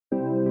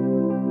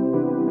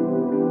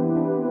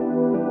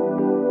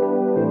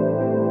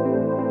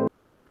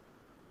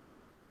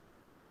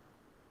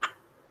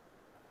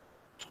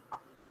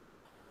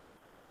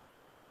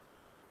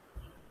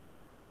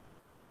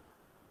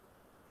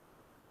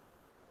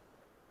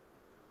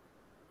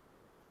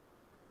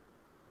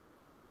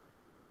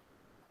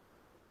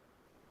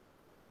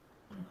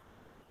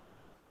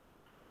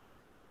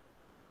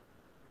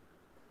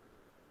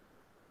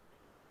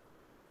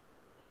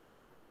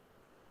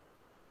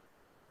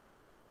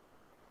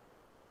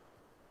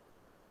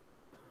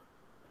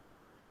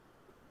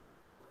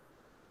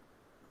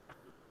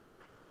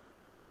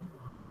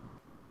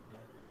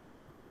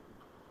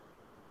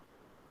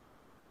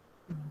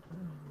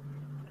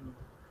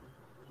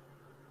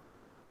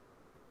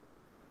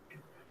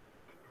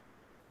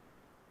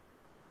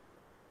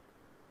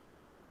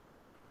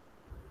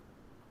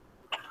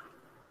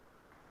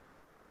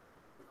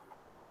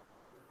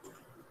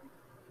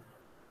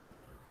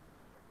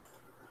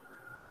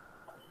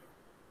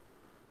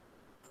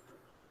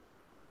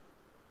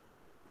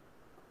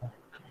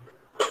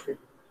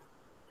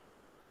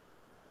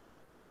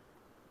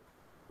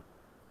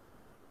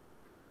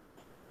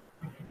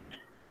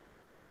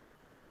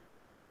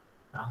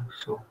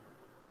so.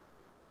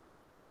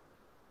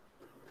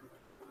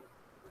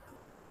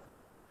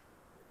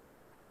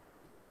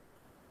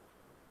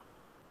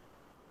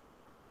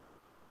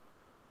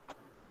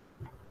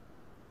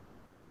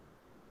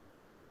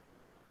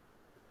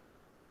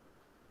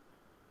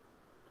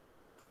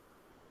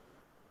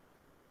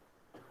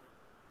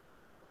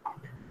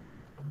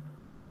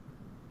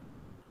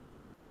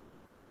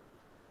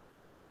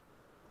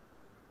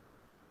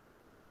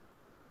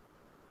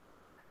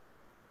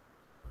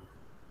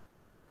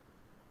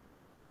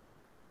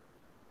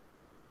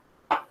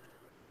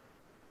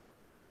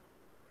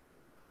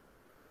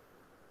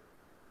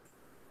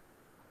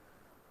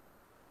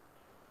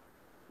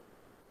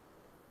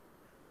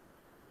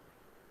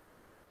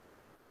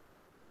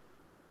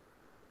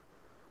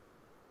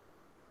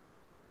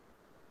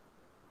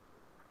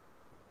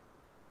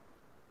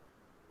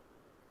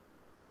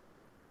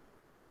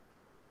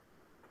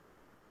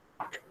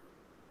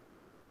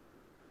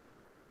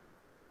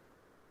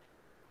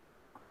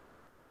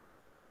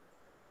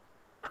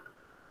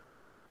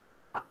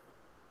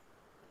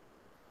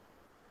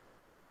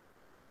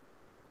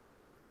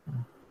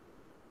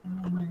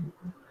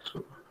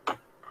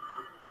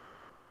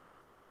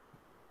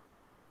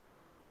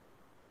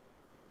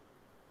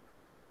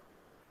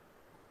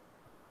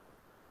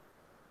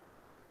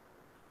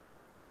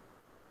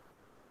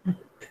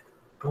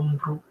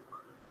 Tunggu.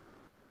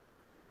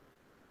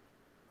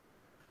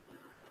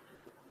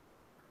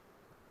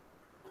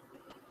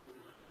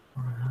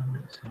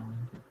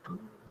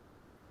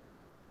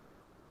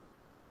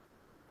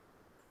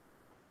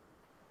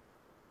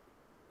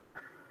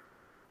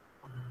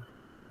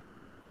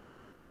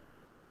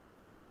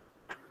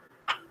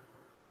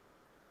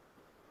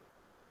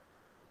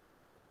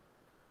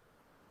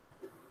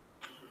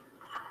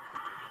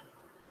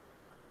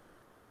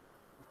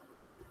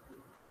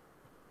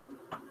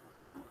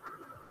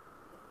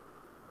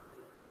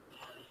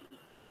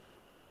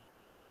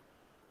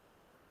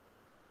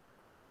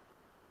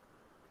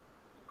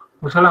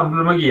 Masalah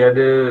belum lagi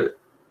ada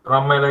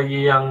ramai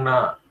lagi yang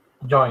nak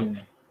join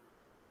ni.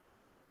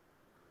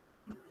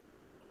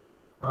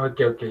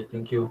 Okay,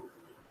 thank you.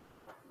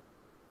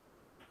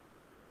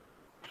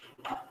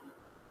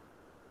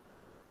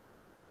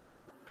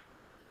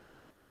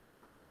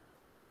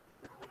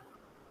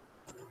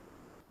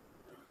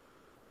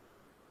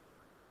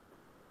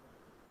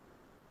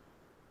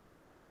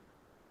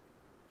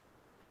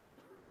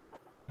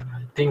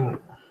 I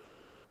think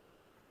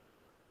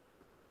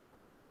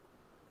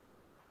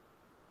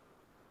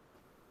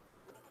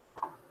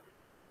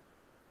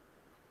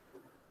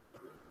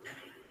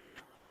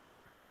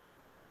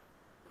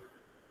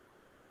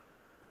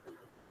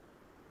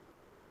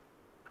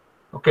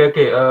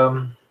okay.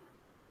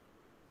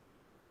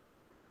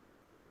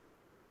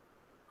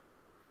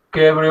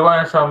 Okay,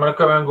 everyone.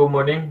 Assalamualaikum and good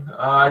morning.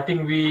 I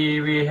think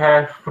we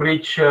have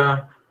reached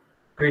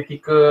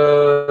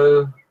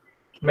critical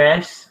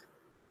mass.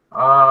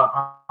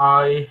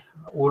 I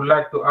would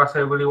like to ask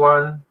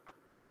everyone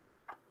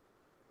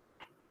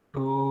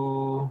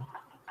to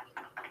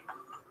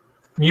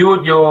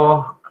mute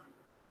your.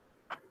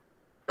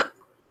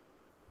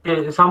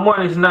 Okay,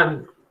 someone is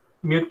not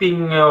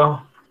muting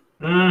your.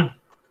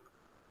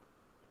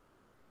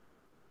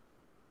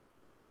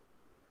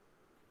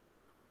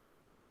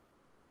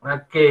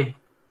 Okay.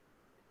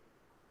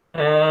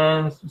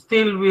 And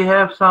still we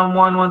have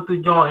someone want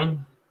to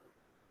join.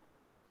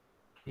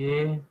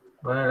 Okay,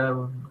 but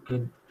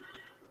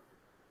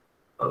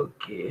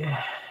okay.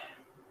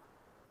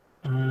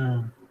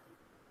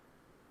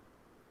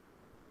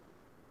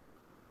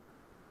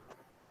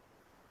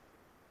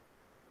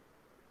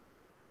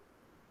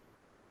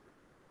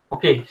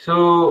 Okay,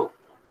 so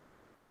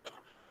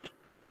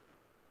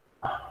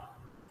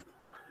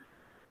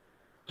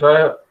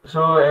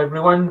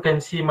everyone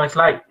can see my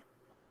slide.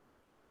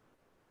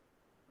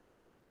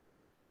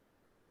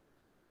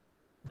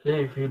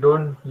 Okay, if you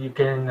don't, you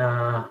can.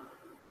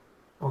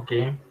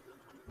 Okay.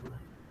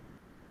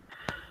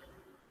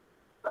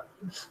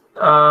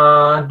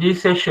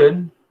 This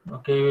session,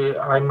 okay,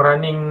 I'm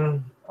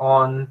running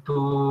on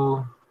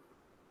 2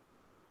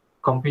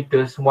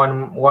 computers,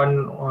 one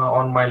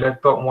on my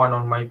laptop, one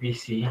on my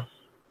PC.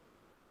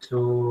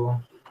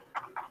 So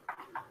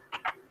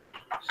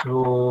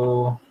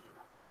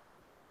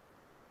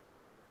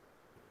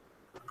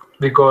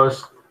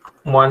because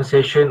one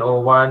session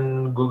or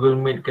one Google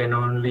Meet can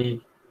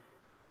only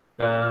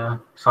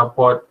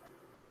support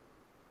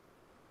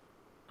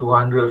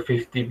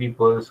 250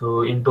 people.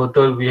 So in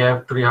total we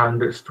have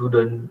 300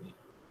 students.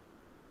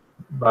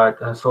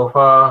 But so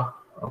far,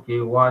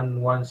 okay,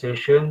 one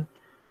session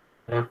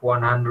have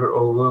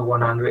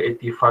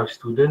 185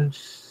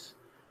 students.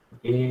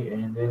 Okay,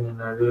 and then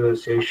another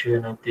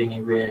session, I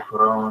think we have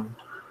around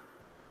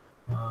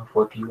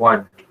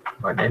 41.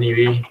 But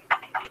anyway,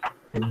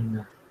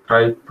 can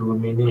try to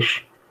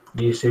manage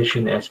this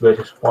session as best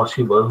as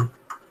possible.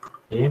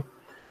 Okay.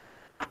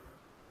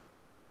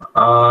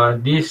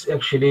 This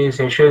actually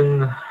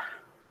session,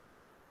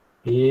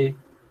 okay,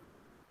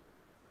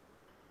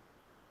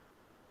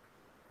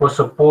 was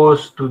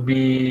supposed to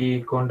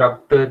be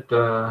conducted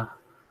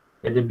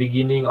at the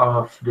beginning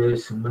of the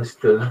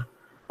semester,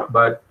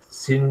 but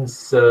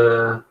since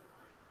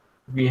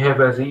we have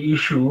as an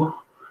issue,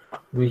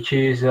 which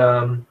is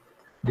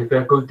the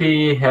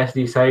faculty has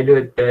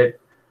decided that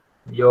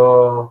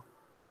your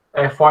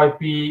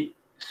FYP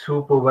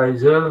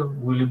supervisor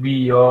will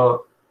be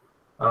your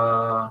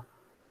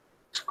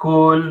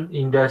school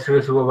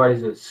industrial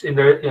supervisors, in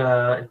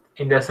the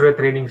industrial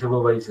training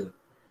supervisor.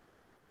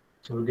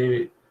 So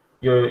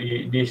your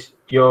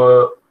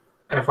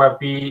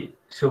FYP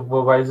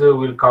supervisor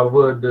will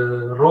cover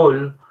the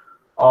role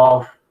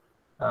of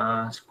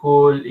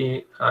school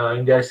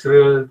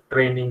industrial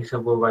training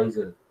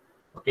supervisor.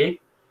 Okay,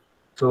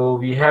 so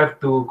we have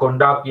to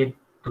conduct it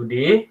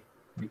today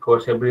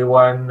because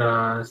everyone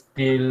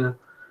still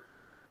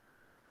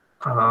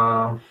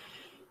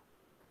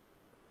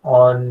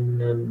on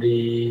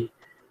the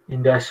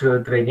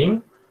industrial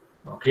training.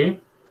 Okay,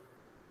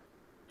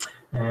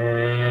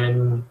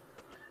 and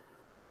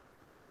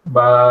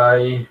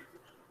I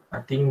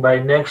think by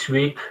next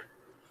week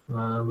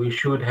we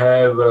should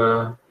have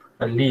a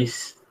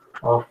list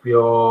of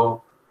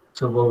your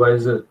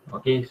supervisor.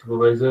 Okay,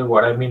 supervisor,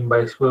 what I mean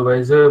by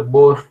supervisor,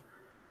 both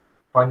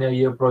final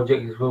year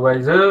project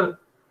supervisor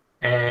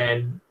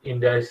and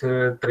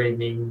industrial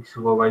training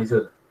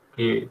supervisor.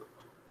 Okay.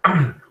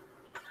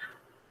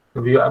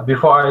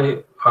 Before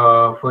I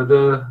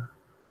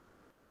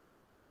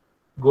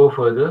go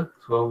further,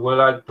 so I would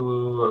like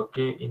to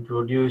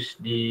introduce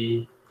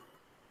the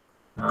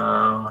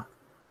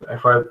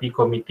FRP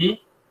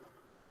committee.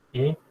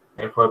 Okay,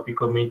 FRP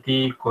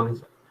committee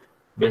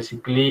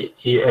basically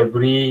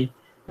every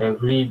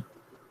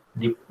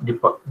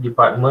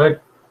department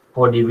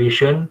or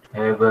division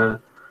have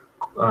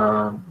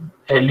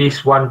at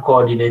least one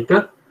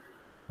coordinator.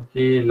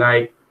 Okay,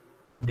 like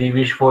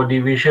for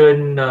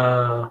division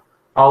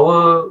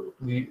power,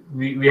 we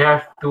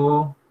have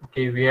to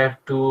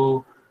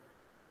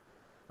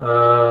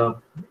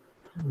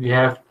we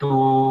have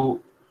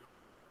two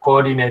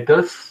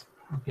coordinators.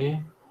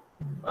 Okay,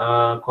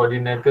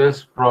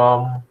 coordinators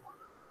from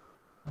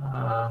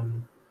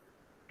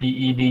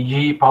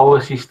PEDG power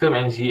system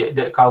and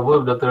that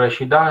cover Dr.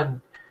 Rashida,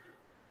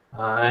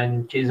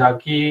 and Cik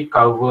Zaki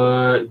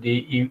cover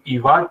the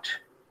EVAT.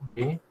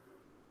 Okay.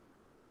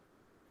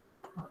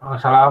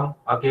 Salam.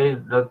 Okay,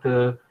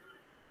 Dr.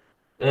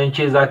 And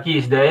Cik Zaki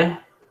is there.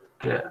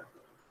 Okay.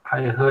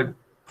 I heard.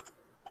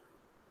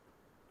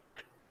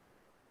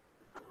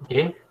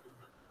 Okay.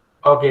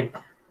 Okay.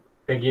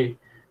 Thank you.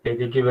 Okay,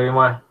 thank you very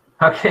much.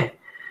 Okay.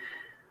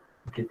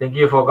 Okay, thank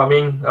you for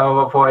coming,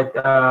 for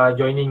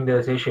joining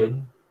the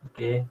session.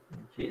 Okay,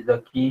 Cik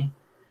Zaki.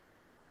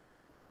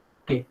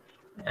 Okay,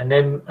 and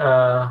then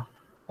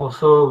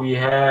also we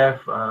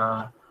have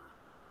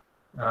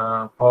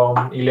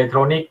from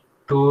electronic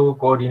two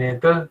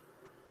coordinator,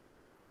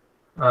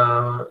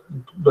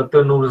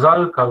 Dr.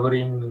 Nurzal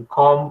covering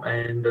com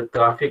and Dr.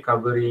 Afiq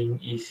covering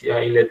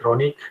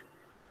electronic.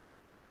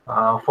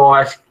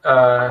 For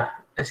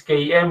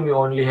SKEM, we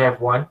only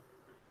have one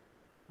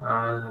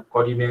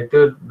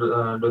coordinator,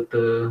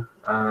 Dr.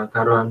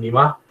 Karul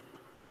Hamimah.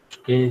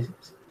 Okay,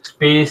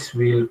 space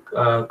will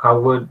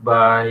covered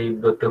by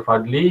Dr.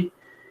 Fadli,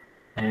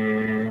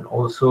 and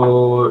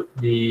also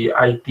the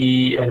IT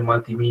and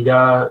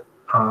multimedia,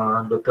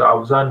 Dr.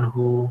 Auzan,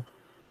 who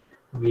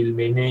will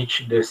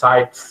manage the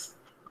sites.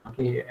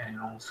 Okay, and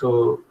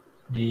also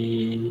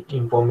the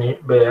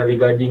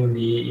regarding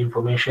the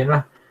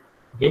information.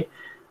 Okay,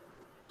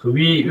 so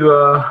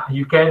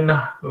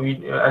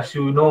as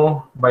you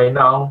know by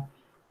now,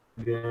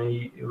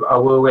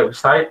 our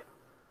website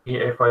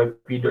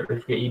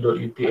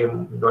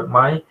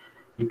fip.fki.utm.my,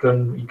 you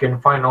can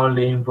find all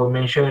the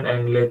information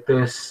and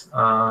latest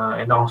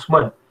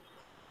announcement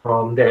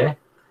from there.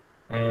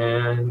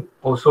 And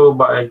also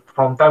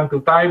from time to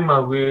time I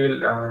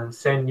will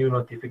send you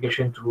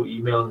notification through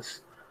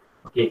emails.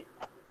 Okay,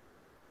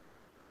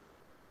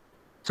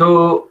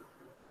 so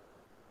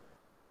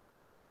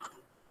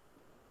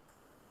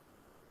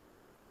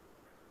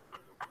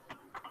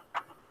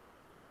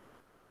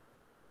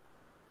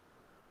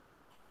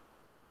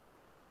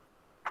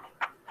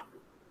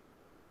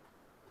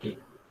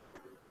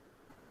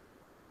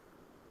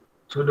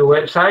so the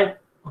website,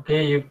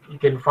 okay, you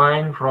can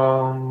find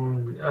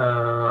from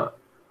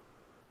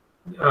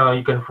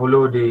you can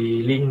follow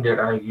the link that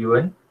I've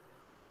given.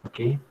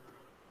 Okay,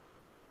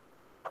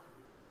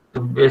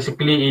 so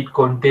basically it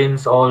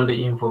contains all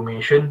the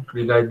information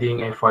regarding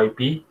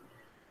FYP.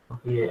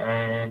 Okay,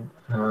 and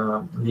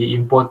the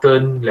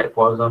important, like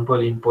for example,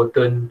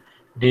 important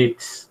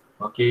dates,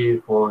 okay,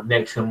 for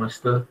next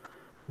semester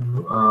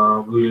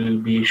will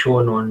be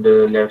shown on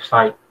the left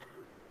side,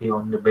 okay,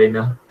 on the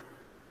banner.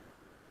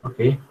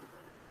 Okay,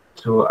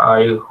 so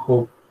I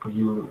hope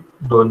you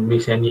don't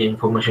miss any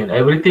information.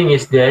 Everything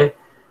is there.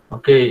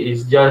 Okay,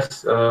 it's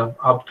just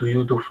up to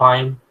you to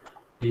find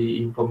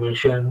the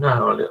information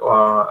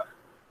or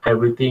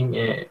everything.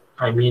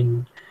 I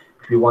mean,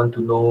 if you want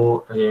to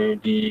know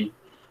the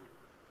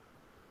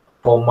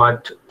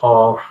format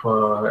of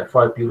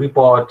FYP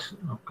report.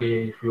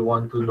 Okay, if you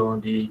want to know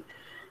the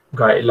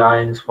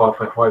guidelines for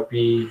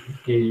FYP,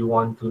 okay, you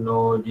want to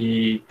know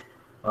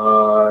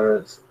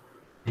uh,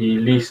 the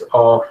list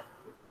of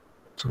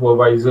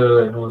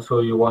supervisor, and also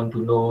you want to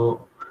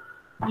know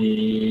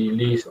the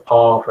list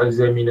of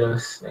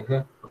examiners.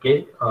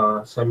 Okay,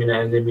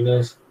 seminar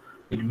examiners,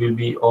 it will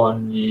be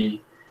on the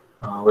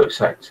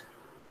website.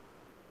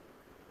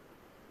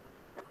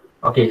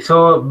 Okay,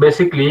 so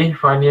basically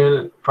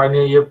final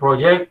year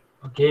project,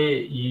 okay,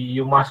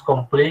 you must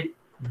complete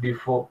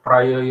before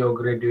prior your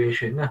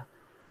graduation.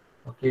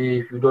 Okay,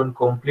 if you don't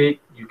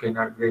complete, you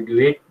cannot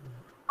graduate.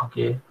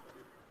 Okay,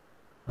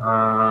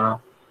 uh,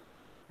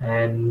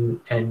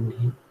 and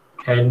and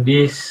and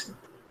this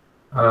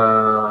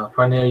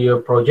final year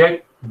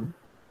project,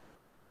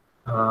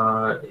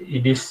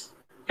 it is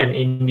an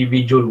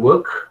individual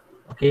work.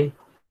 Okay,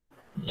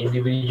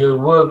 individual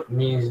work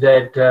means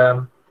that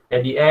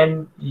at the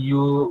end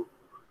you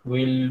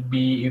will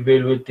be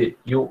evaluated.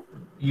 You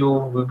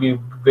will be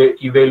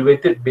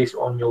evaluated based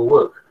on your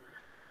work.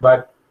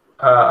 But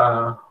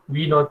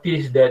we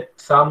notice that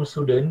some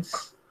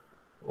students,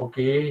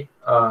 okay,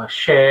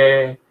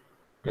 share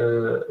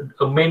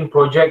a main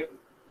project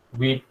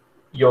with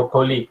your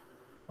colleague,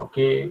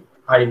 okay,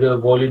 either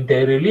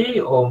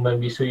voluntarily or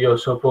maybe so your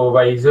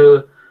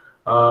supervisor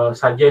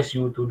suggests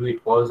you to do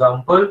it. For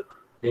example,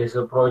 there's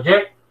a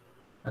project,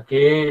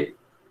 okay,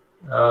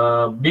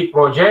 big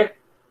project,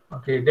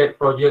 okay, that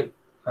project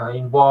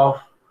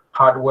involve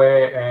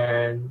hardware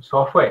and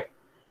software.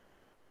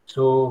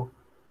 So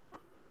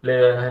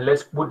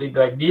let's put it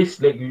like this,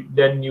 like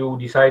then you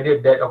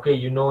decided that, okay,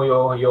 you know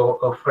your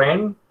a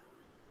friend,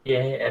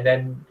 okay, and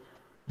then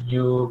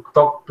you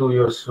talk to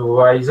your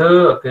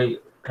supervisor, okay,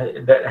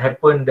 that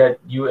happened that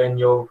you and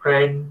your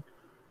friend,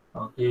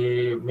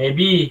 okay,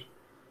 maybe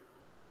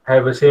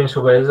have the same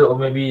supervisor or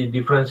maybe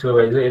different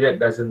supervisor, that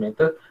doesn't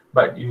matter,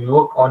 but you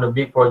work on a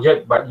big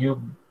project, but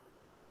you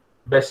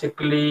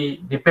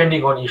basically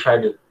depending on each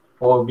other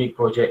for a big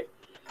project.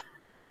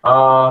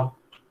 uh,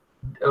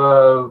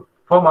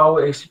 from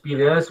our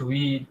experience,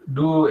 we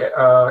do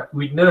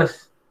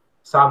witness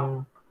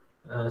some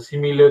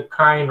similar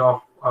kind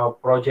of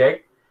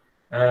project,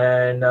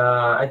 and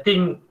I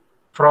think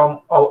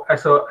from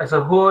as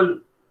a whole,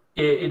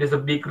 it is a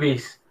big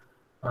risk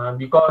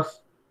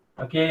because,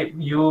 okay,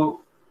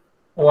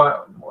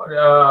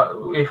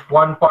 if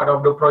one part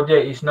of the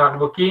project is not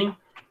working,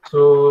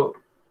 so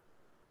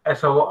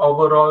as a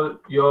overall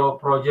your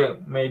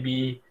project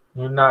maybe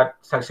not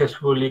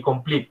successfully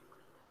complete.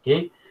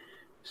 Okay,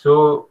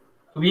 so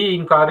we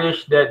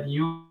encourage that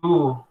you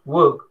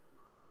work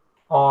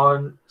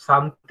on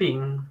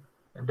something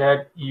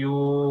that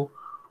you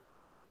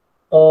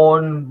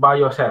own by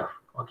yourself.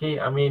 Okay,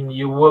 I mean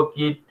you work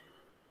it.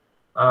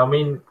 I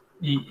mean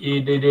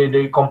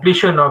the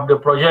completion of the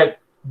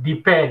project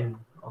depend,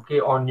 okay,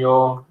 on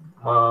your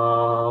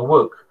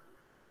work.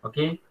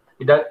 Okay,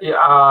 that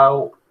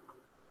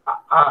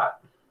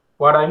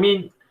what I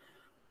mean,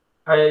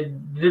 I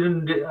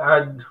didn't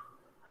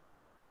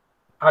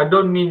I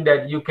don't mean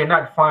that you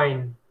cannot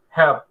find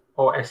help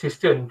or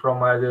assistance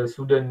from other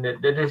student.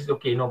 That is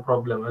okay, no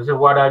problem. So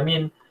what I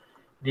mean,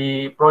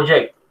 the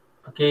project,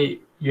 okay,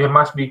 you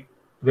must be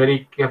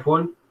very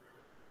careful.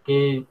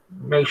 Okay,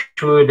 make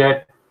sure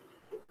that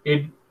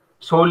it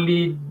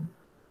solely,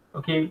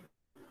 okay,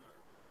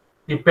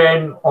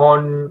 depend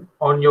on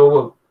your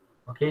work.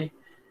 Okay,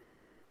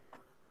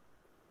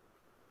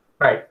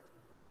 right.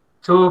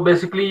 So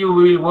basically, you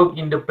will work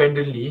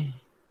independently.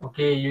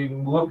 Okay, you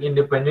work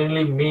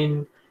independently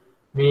mean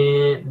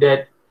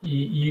that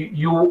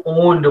you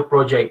own the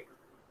project.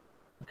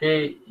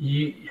 Okay,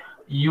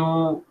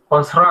 you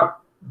construct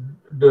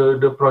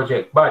the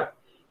project, but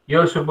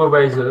your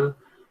supervisor,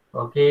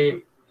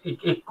 okay,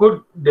 it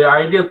could, the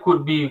idea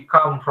could be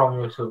come from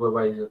your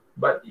supervisor,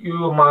 but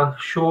you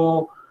must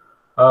show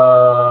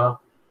uh,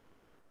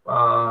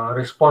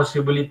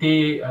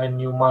 responsibility, and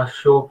you must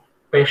show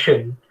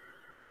passion,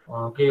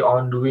 okay,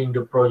 on doing the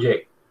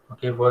project.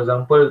 Okay, for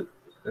example,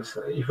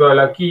 if you are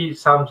lucky,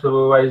 some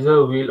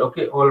supervisor will,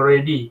 okay,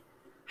 already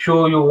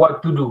show you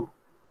what to do.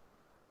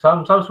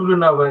 Some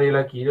students are very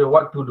lucky, they know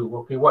what to do,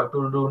 okay, what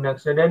to do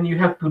next, and then you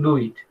have to do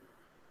it.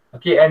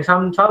 Okay, and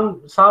some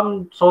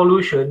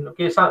solution,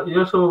 okay, some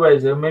your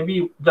supervisor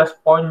maybe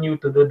just point you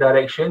to the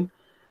direction,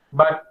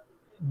 but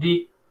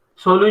the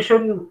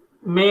solution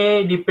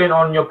may depend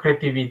on your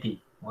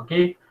creativity.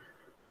 Okay,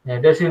 yeah,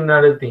 that's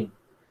another thing.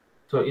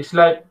 So it's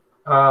like,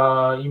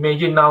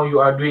 imagine now you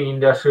are doing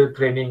industrial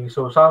training,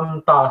 so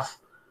some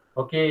tasks,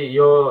 okay,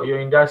 your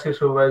industrial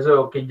supervisor,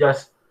 okay,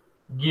 just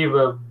give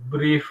a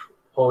brief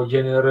or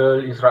general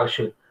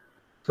instruction.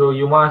 So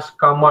you must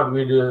come up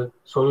with a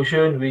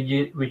solution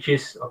which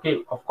is,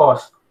 okay, of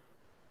course,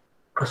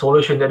 a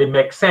solution that it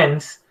makes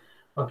sense,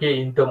 okay,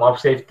 in terms of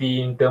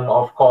safety, in terms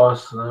of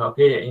cost,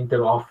 okay, in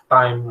terms of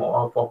time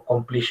of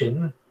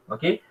completion.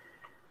 Okay,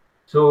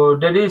 so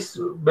that is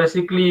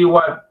basically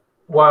what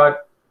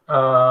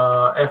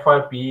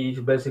FYP is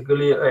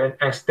basically an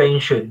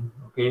extension,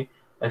 okay,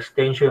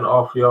 extension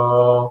of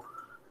your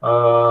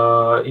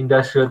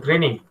industrial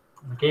training.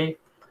 Okay,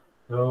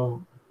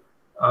 so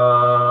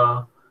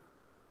uh,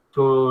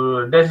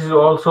 so this is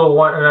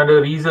also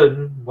another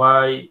reason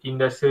why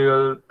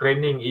industrial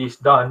training is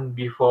done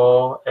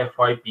before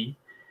FYP.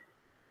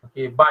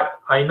 Okay, but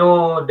I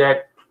know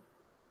that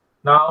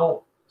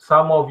now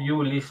some of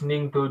you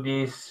listening to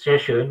this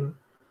session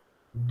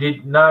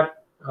did not,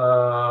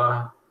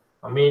 for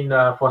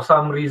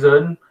some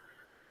reason,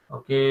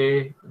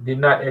 okay, did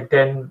not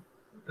attend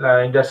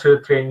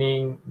industrial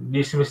training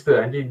this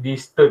semester. I think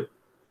this third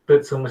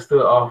semester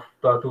of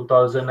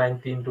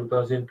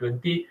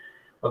 2019-2020,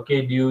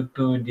 okay, due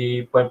to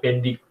the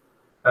pandemic,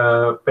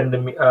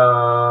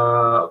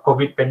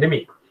 COVID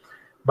pandemic.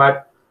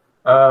 But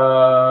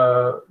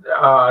the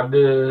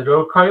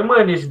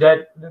requirement is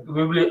that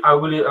I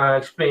will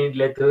explain it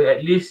later.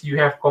 At least you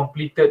have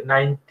completed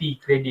 90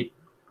 credit,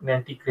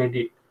 90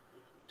 credit.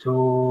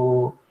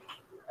 So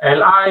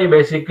LI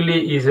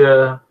basically is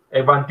a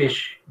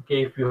advantage,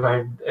 okay, if you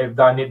have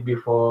done it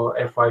before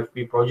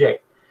F5P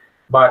project.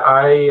 But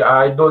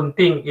I don't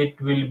think it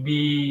will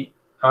be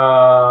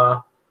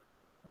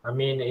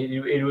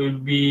it will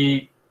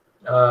be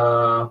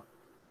uh,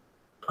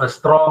 a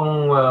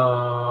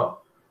strong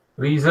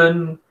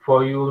reason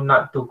for you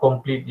not to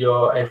complete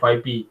your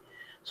FIP.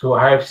 So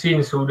I have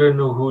seen students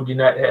who did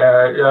not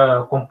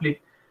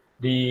complete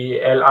the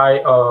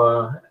LI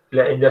or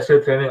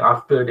industrial training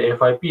after the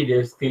FIP.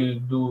 They still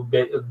do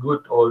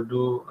good or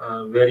do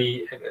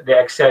they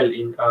excel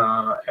in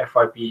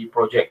FIP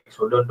project.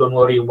 So don't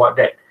worry about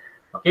that.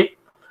 Okay.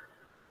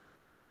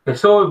 Okay,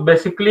 so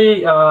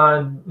basically,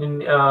 and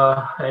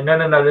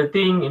then another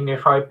thing in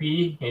FIP,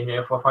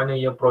 in for final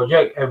year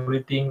project,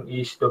 everything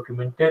is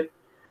documented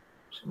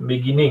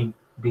beginning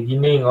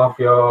of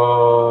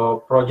your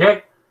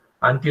project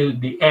until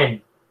the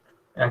end,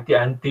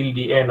 until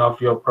the end of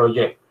your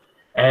project.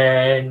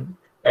 And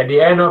at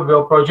the end of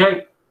your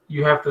project,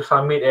 you have to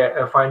submit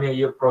a final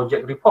year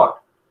project report.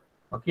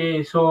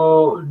 Okay,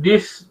 so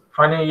this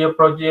final year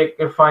project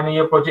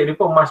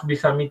report must be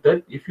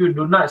submitted. If you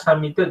do not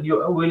submit it,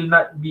 you will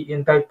not be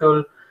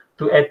entitled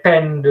to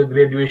attend the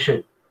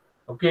graduation.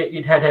 Okay,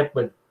 it had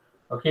happened.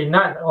 Okay,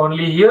 not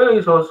only here,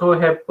 it also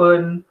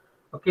happened.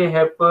 Okay,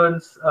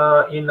 happens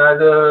in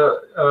other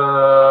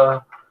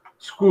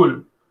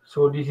school.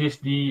 So this is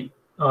the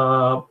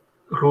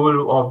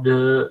rule of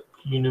the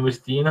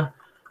university.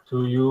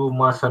 So you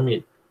must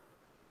submit.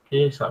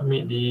 Okay,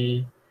 submit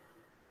the.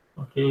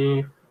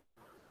 Okay,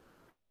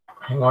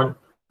 hang on.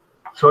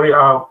 Sorry,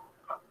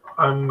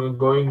 I'm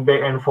going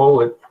back and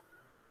forward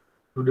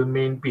to the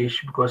main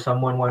page because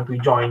someone want to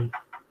join.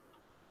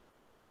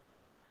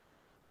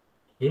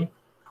 Okay.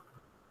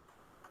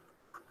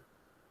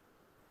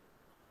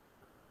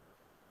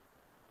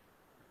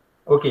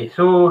 Okay,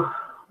 so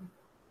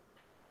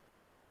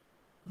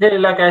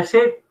then like I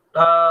said,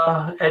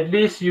 at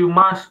least you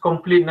must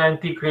complete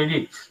 90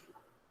 credits.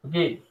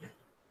 Okay,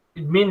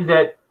 it means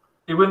that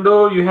even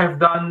though you have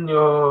done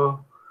your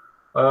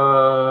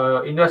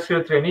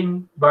industrial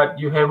training, but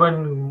you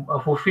haven't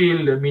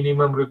fulfilled the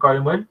minimum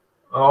requirement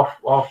of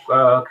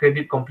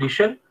credit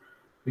completion,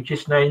 which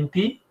is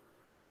 90,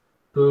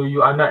 so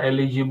you are not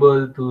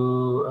eligible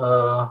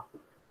to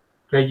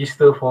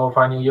register for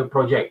final year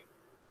project.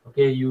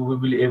 Okay, you will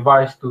be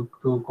advised to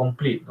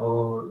complete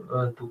or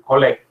to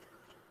collect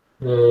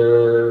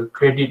the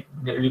credit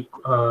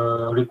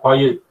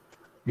required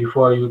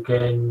before you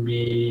can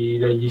be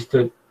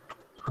registered,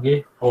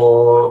 okay,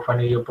 for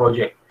final year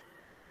project.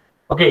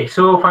 Okay,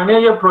 so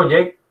final year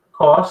project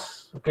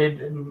costs, okay,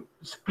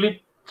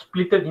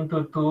 splitted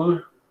into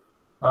two,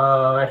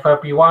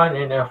 FRP1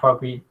 and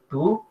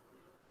FRP2.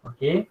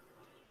 Okay,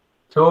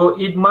 so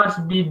it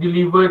must be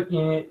delivered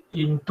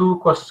in two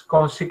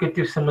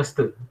consecutive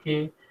semester.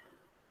 Okay,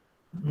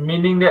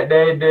 meaning that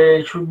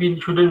there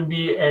shouldn't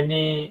be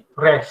any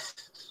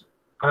rest.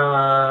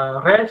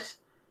 Rest.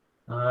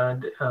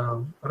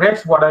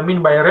 What I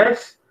mean by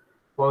rest,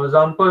 for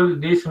example,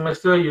 this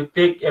semester you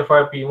take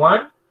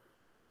FRP1.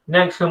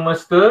 Next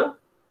semester,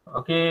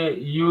 okay,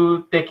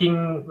 you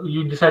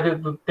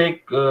decided to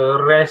take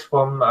rest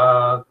from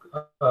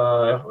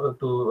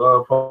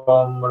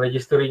from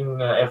registering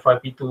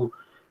FIP2,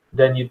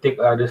 then you take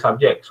the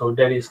subject. So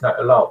that is not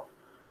allowed.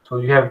 So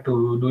you have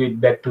to do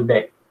it back to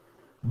back.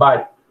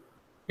 But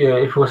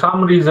if for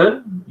some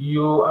reason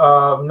you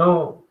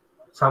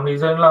some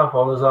reason lah,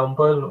 for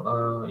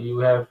example, you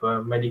have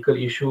a medical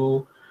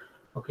issue,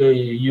 okay,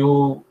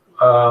 you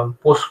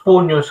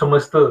postpone your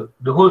semester,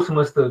 the whole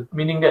semester,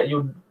 meaning that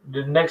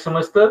the next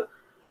semester,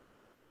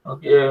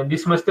 okay,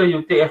 this semester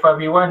you take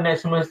FIP1,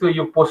 next semester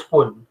you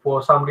postpone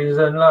for some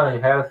reason lah,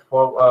 health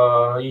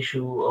for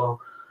issue or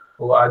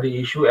other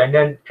issue, and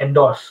then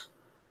endorse.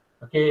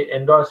 Okay,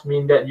 endorse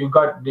mean that you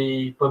got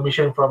the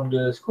permission from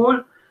the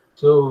school,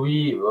 so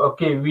we allow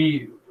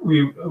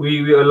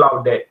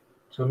that.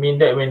 So mean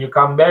that when you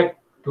come back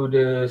to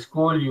the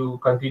school, you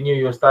continue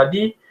your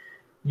study,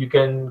 you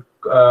can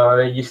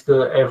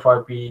register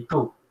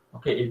FIP2.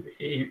 Okay,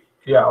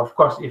 yeah, of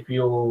course, if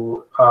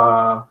you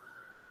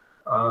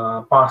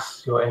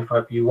pass your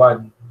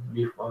FYP1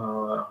 with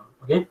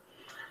okay.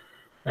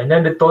 And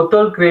then the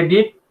total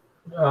credit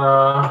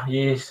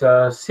is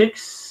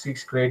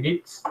six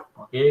credits.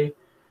 Okay.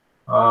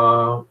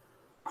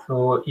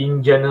 So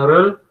in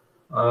general,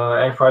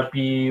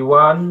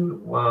 FYP1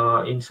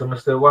 in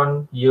semester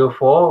 1, year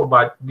 4,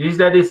 but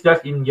that is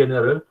just in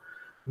general.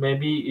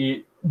 Maybe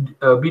it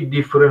a bit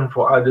different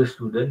for other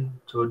students,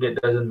 so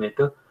that doesn't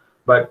matter.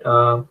 But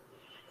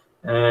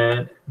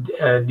and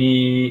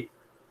the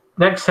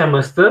next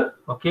semester,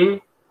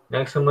 okay,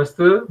 next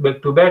semester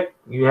back to back,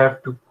 you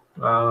have to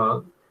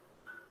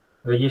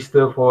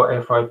register for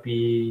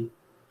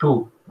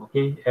FYP2,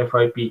 okay,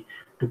 FYP.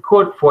 The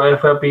code for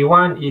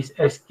FYP1 is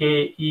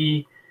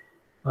SKE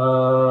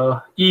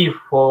E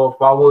for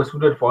our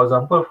student, for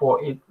example,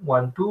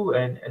 4812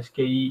 and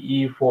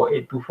SKE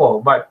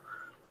 4824. But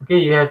okay,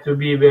 you have to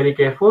be very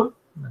careful.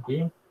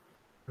 Okay,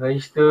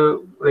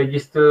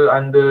 register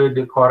under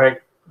the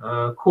correct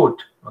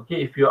code.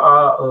 Okay, if you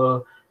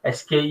are a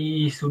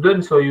SKE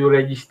student, so you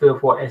register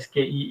for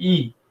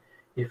SKEE.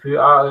 If you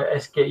are a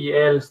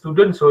SKEL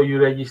student, so you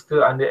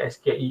register under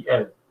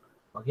SKEL.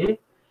 Okay,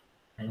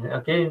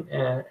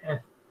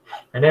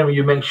 and then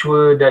you make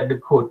sure that the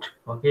code,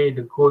 okay,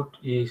 the code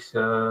is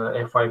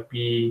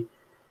FYP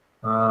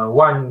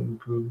 1.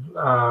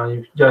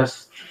 You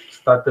just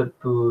started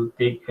to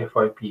take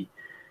FYP.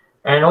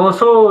 And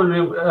also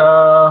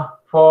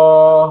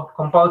for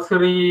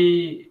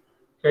compulsory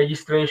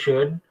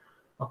registration,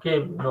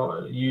 okay,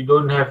 no, you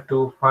don't have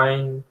to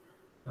find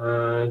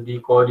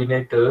the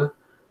coordinator,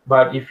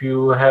 but if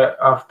you have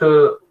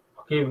after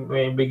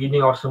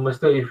beginning of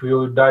semester, if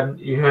you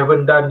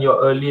haven't done your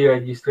early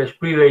registration,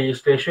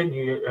 pre-registration,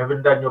 you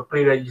haven't done your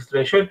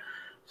pre-registration,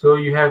 so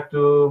you have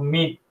to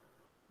meet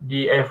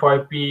the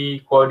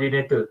FYP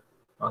coordinator.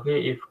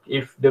 Okay,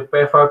 if the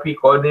FYP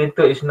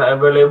coordinator is not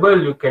available,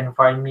 you can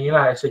find me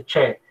lah as a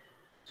chair.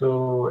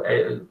 So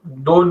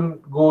don't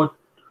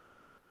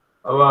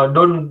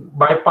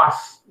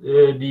bypass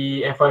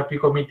the FYP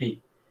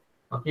committee.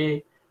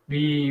 Okay,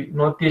 we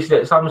notice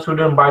that some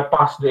students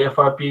bypass the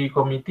FYP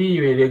committee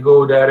where they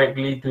go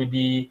directly to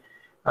the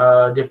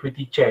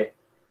deputy chair.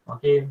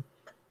 Okay,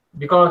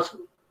 because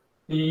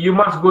you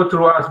must go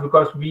through us,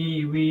 because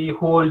we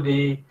hold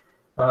the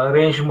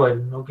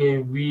arrangement. Okay,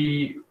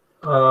 we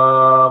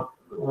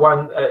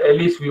want at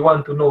least we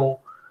want to know,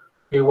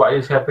 okay, what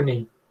is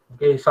happening.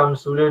 Okay, some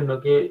student,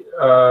 okay,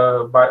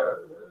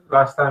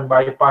 last time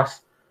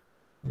bypass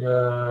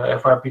the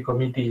FYP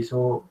committee,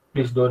 so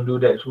please don't do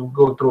that. So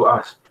go through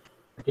us.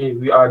 Okay,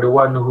 we are the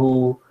one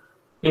who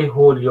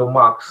hold your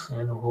marks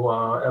and who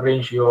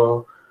arrange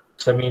your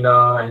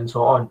seminar and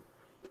so on.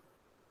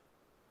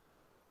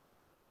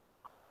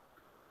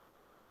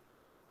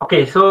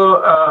 Okay,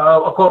 so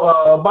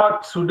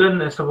about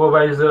student and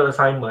supervisor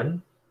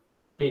assignment.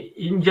 Okay,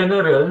 in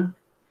general,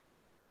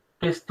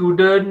 a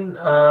student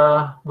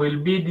will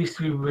be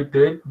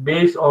distributed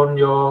based on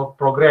your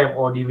program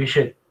or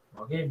division.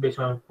 Okay, based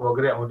on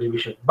program or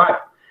division.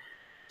 But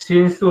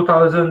since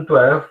 2012,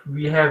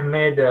 we have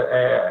made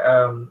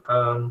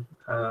an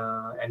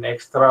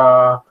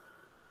extra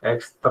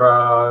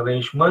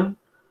arrangement.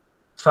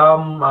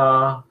 Some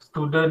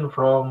student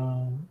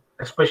from,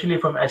 especially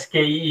from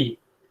SKE,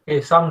 okay,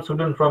 some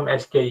student from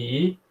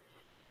SKE,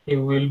 it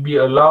will be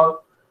allowed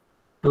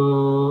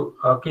to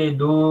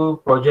do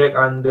project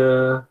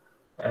under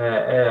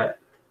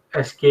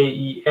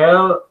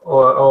SKEL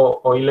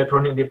or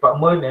electronic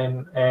department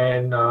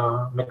and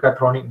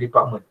mechatronic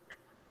department.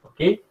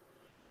 Okay,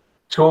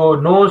 so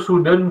no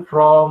student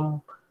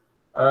from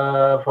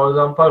for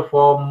example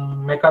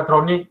from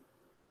mechatronic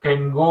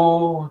can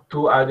go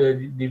to other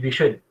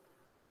division.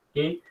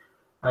 Okay,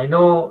 I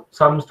know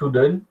some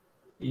student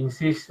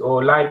insist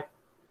or like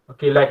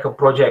a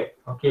project.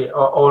 Okay,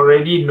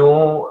 already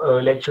know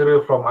a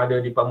lecturer from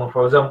other department,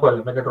 for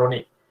example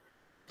mechatronic.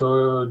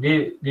 So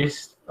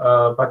this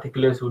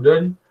particular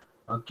student,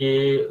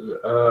 okay,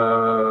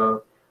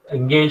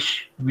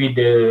 engage with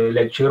the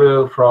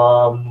lecturer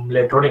from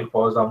electronic,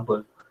 for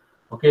example.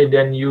 Okay,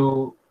 then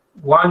you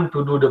want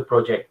to do the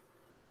project.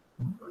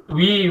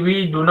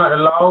 We do not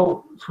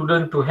allow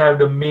student to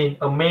have a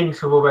main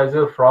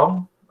supervisor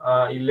from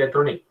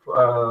electronic,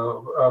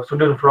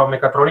 student from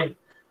mechatronic,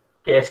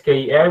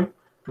 SKEM,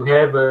 to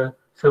have a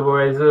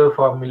supervisor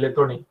from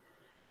electronic.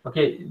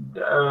 Okay,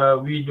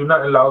 we do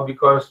not allow,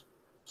 because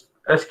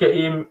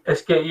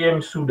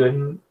SKEM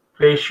student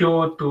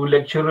ratio to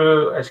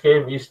lecturer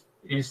SKEM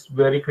is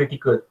very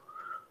critical.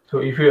 So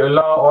if you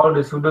allow all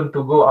the students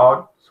to go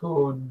out,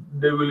 so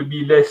there will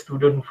be less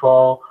student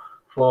for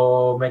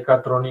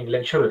mechatronic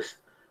lecturers.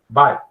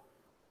 But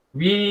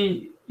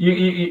we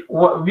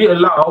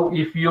allow,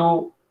 if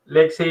you,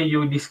 let's say,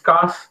 you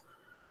discuss,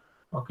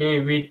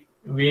 okay,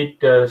 with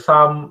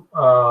some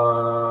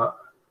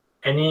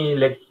any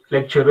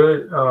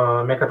lecturer,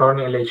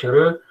 mechatronic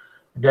lecturer,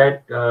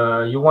 that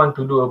you want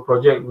to do a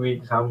project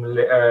with some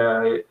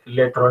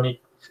electronic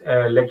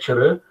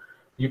lecturer,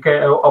 you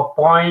can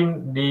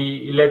appoint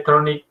the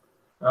electronic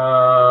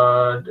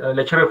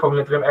lecturer from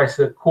electronic as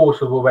a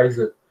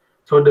co-supervisor.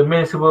 So the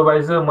main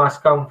supervisor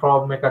must come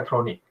from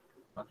mechatronic.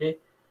 Okay,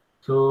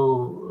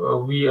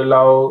 so we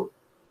allow,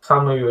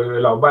 some we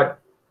allow, but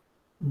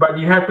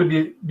you have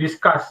to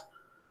discuss,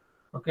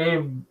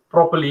 okay,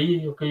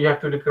 properly. Okay, you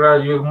have to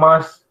declare, you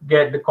must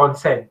get the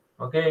consent,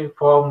 okay,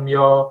 from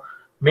your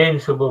main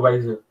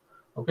supervisor.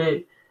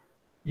 Okay,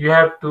 you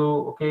have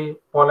to, okay,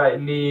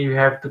 politely, you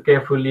have to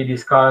carefully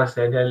discuss,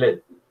 and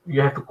then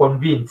you have to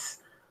convince.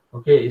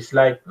 Okay, it's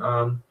like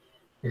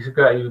it's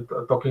like you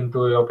talking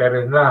to your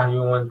parent lah.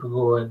 You want to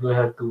go, and you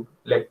have to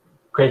like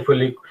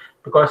carefully,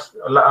 because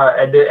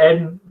at the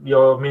end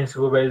your main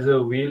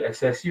supervisor will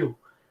assess you,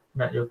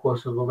 not your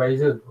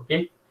co-supervisor.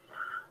 Okay,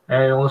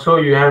 and also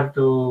you have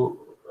to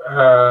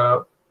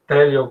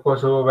tell your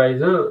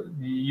co-supervisor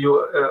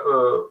you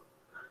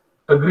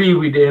agree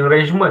with the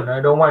arrangement. I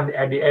don't want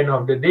at the end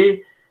of the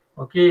day,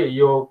 okay,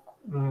 your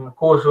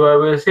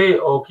co-supervisor say,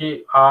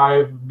 okay,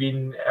 I've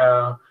been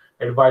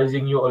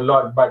advising you a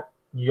lot, but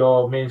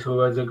your main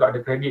supervisor got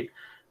the credit.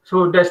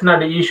 So that's not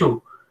the issue.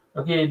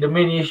 Okay, the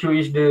main issue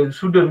is the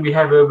student. We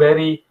have a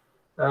very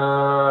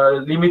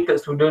limited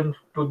student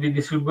to be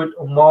distributed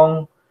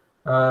among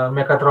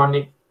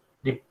mechatronic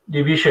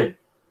division.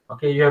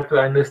 Okay, you have to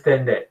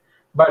understand that.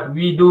 But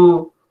we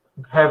do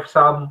have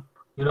some,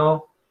 you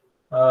know,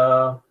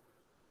 uh,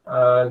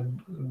 uh,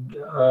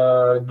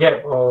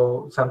 gap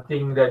or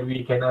something that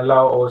we can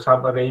allow, or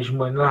some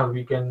arrangement lah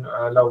we can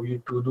allow you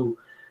to do,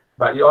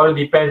 but it all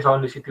depends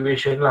on the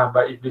situation lah.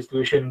 But if the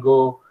situation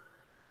go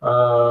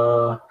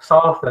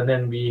south, and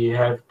then we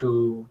have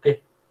to,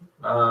 okay,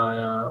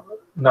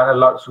 not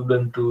allow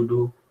student to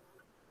do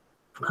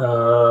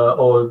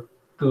or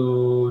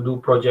to do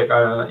project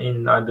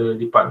in other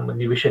department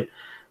division.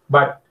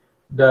 But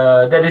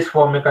that is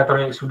for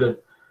mechatronic student.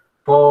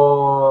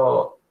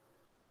 For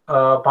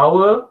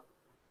power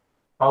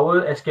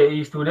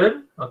SKE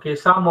student, okay,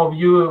 some of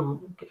you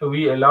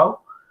we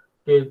allow,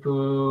 okay,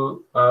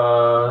 to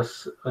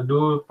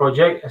do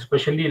project,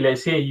 especially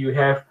let's say you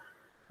have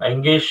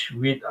engaged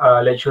with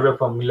a lecturer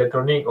from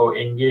electronic, or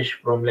engaged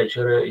from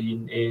lecturer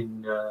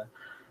in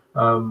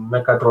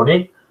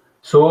mechatronic.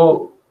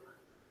 So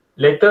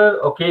later,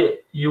 okay,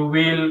 you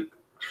will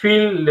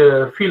feel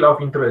the field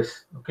of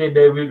interest. Okay,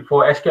 they will,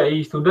 for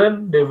SKE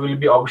student, there will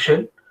be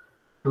option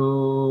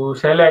to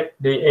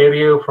select the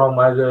area from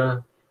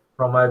other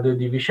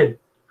division.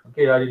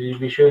 Okay, other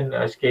division,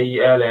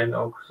 SKEL and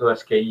also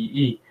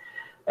SKEE,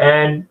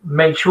 and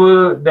make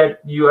sure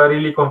that you are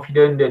really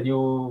confident that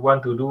you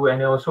want to do.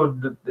 And also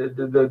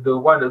the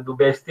one of the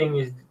best thing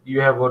is you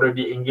have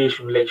already engaged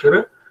with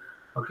lecturer.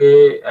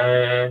 Okay,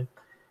 and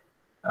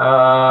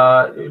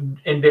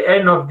in the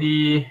end of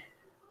the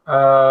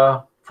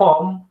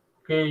form,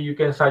 okay, you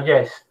can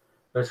suggest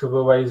a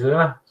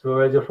supervisor.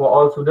 Supervisor for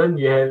all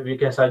students, you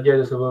can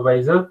suggest a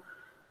supervisor.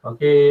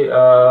 Okay,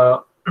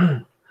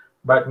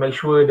 but make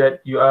sure that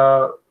you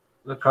are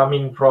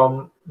coming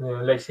from,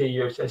 let's say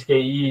your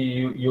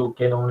SKE, you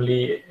can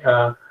only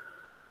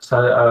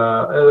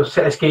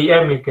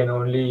SKM, you can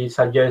only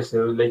suggest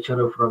a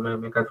lecturer from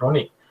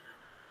mechatronic.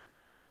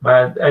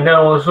 But and then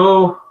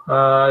also,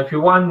 if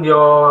you want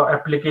your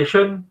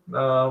application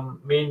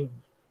to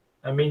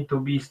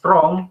be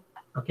strong,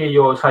 okay,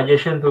 your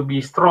suggestion to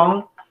be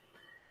strong,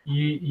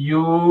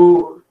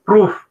 you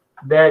prove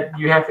that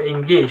you have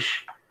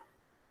engaged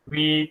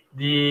with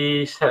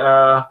the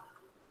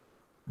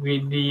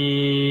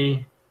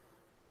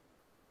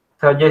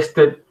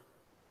suggested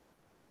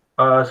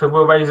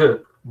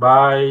supervisor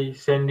by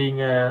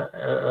sending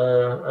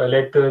a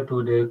letter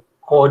to the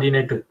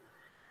coordinator.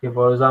 Okay,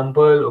 for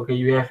example, okay,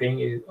 you have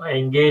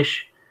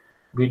engaged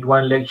with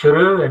one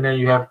lecturer, and then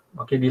you have,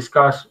 okay,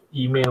 discuss,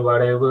 email,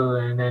 whatever,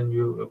 and then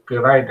you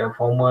write a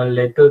formal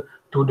letter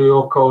to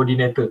your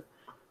coordinator,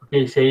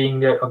 okay, saying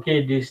that,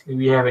 okay, this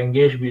we have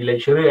engaged with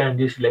lecturer, and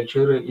this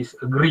lecturer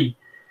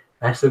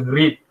has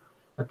agreed,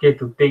 okay,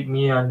 to take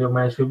me under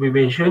my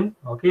supervision.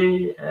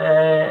 Okay,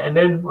 and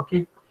then,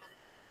 okay,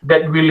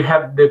 that will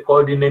help the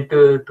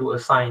coordinator to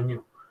assign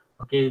you,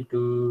 okay,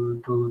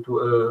 to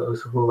a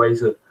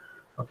supervisor.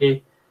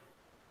 Okay,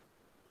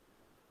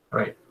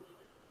 right.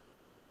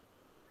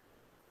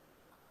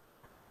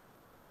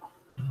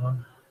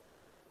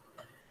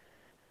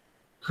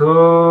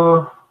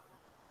 So,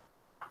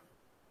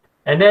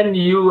 and then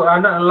you are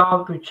not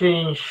allowed to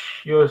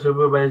change your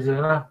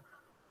supervisor.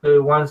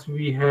 Once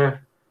we have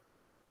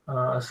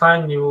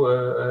assigned you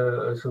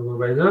a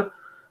supervisor,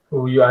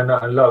 you are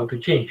not allowed to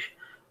change.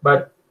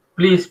 But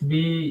please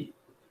be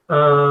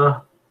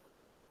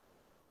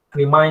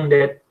remind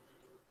that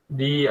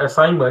the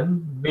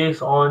assignment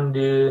based on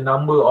the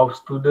number of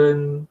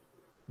student,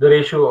 the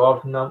ratio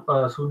of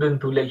student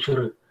to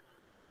lecturer.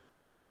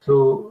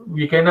 So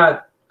we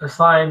cannot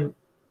assign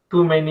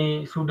too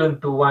many students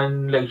to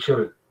one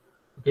lecturer,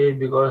 okay,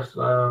 because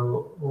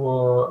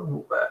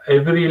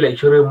every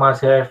lecturer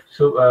must have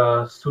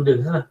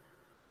students.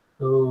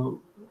 So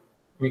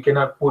we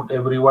cannot put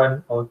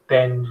everyone or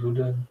 10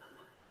 students,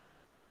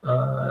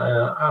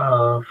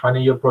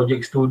 final year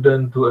project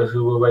student to a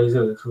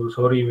supervisor. So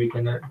sorry, we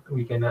cannot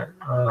make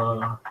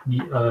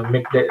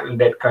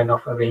that kind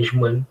of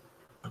arrangement.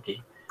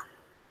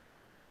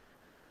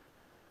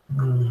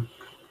 Hmm.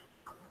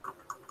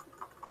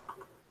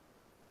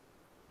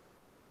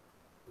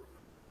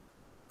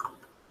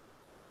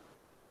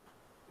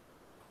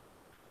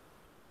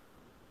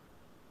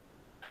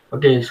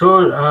 Okay,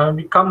 so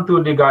we come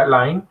to the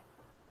guideline.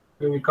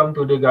 Okay, we come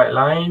to the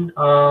guideline.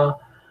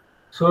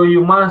 So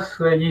you must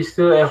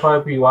register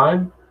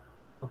FYP1.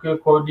 Okay,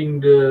 according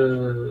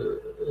the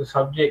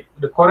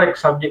correct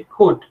subject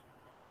code.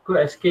 So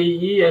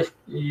SKE,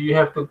 you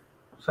have to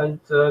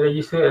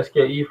register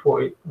SKE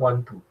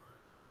 4812.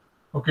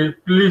 Okay,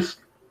 please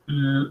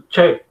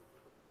check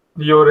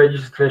your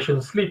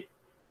registration slip.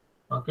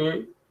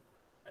 Okay,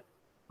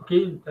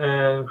 okay.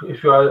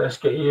 If you are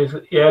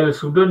SKEL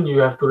student, you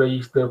have to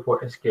register for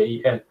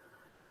SKEL.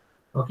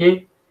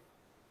 Okay.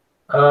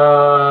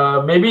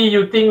 Maybe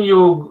you think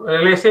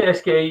let's say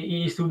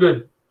SKE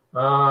student,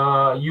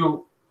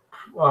 you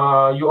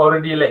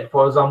already, like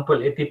for example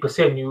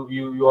 80%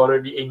 you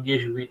already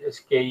engaged with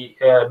SKE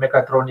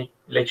mechatronic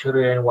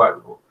lecturer and what,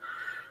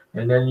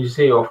 and then you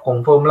say of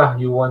confirm lah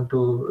you want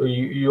to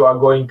you are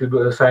going to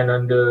do assign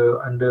under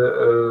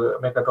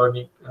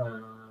mechatronic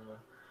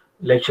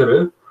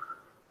lecturer,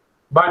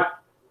 but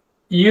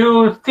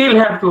you still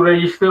have to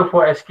register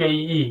for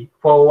SKE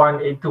for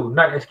 182,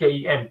 not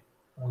SKEM.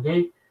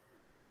 Okay.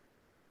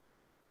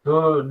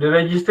 So the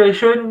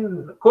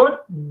registration code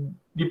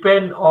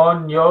depend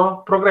on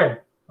your program,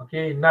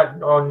 okay,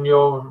 not on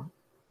your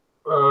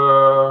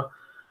uh,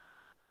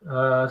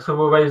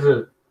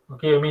 supervisor.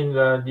 Okay, I mean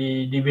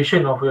the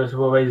division of your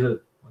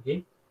supervisor.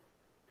 Okay,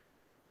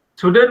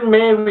 student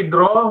may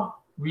withdraw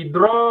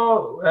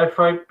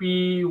FIP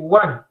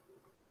 1.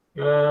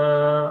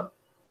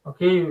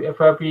 Okay,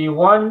 FIP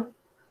 1,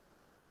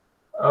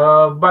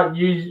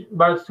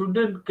 but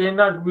student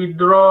cannot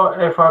withdraw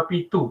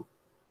FIP 2.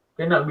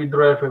 Cannot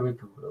withdraw FIP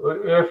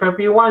 2.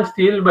 FIP 1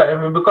 still, but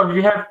because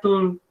we have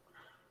to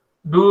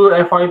do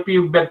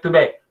FIP back to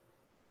back.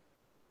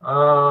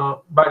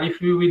 But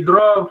if you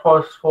withdraw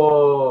for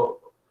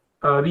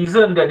a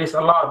reason that is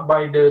allowed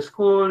by the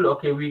school,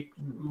 okay, we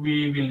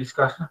will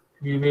discuss.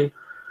 We will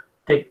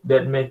take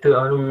that matter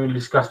and we will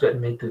discuss that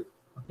matter.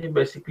 Okay,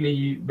 basically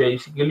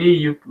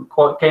you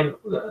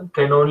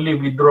can only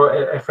withdraw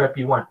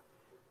FIP 1.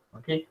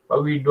 Okay,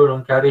 but we don't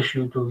encourage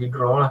you to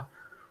withdraw lah.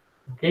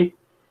 Okay,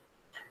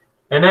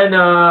 and then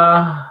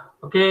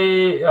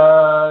okay,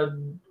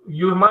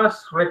 you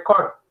must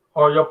record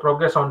all your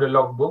progress on the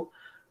logbook.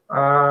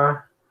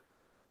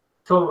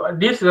 So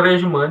this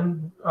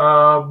arrangement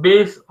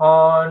based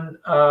on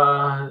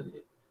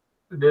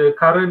the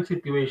current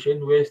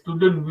situation where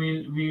student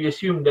we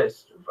assume that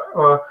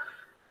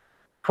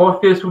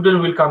fourth year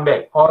student will come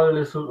back, all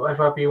the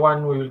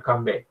FRP1 will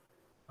come back.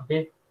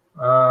 Okay,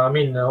 I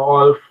mean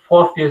all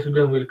fourth year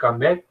student will come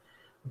back.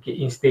 Okay,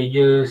 in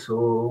stages,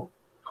 or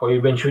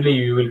eventually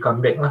you will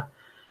come back lah.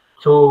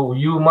 So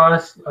you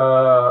must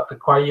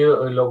acquire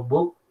a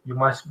logbook. You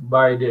must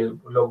buy the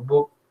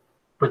logbook,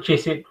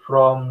 purchase it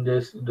from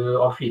the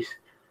office.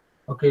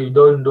 Okay,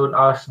 don't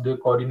ask the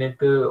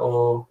coordinator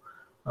or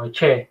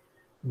chair.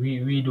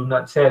 We do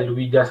not sell.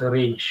 We just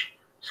arrange.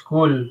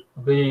 School,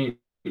 okay,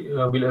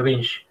 will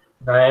arrange.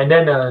 And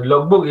then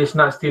logbook is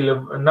not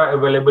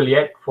available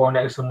yet for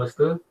next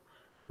semester,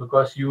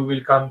 because you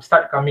will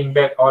start coming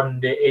back on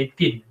the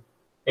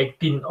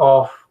 18th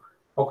of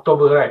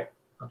October, right?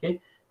 Okay,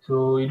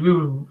 so it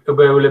will be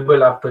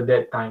available after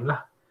that time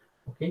lah.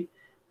 Okay,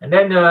 and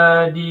then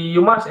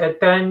you must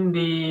attend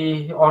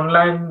the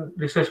online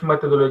research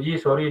methodology.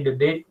 Sorry, the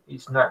date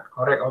is not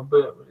correct.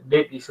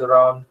 Date is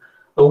around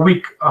a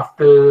week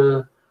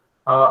after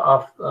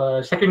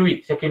second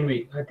week.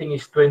 I think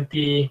it's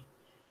 18.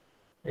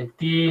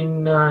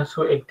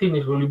 So 18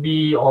 it will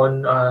be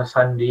on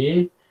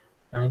Sunday.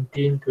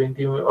 19,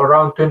 20,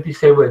 around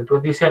 27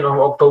 of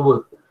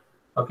October.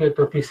 Okay,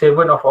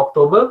 27 of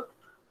October.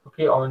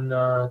 Okay, on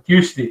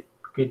Tuesday.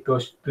 Okay,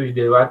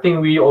 Tuesday. I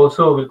think we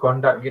also will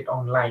conduct it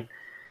online,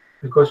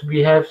 because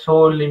we have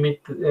so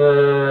limited.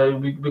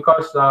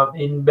 Because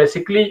in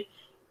basically,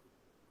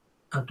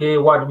 okay,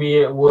 what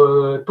we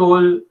were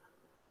told,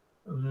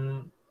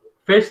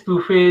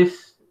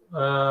 face-to-face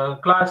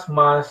class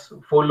must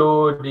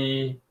follow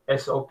the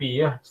SOP,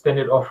 yeah,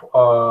 standard of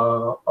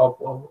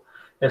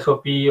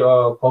SOP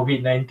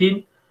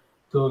COVID-19.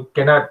 So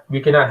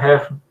we cannot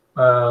have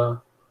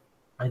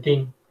I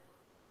think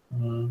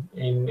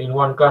in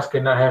one class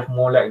cannot have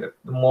more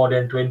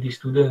than 20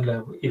 students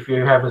if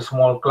you have a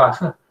small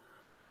class.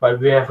 But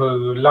we have a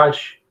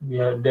large,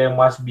 there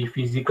must be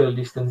physical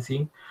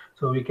distancing,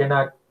 so we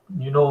cannot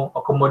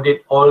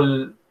accommodate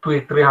all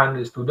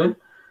 300 students.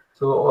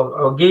 So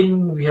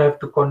again, we have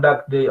to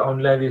conduct the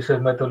online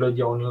research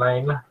methodology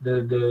online,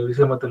 the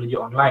research methodology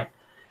online.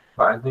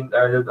 But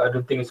I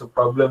don't think it's a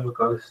problem,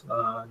 because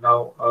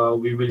now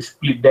we will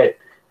split that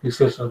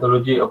research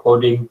methodology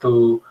according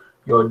to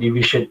your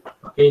division.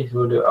 Okay,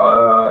 so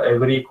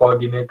every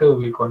coordinator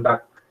will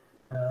conduct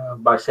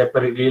but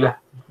separately lah,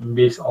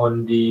 based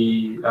on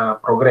the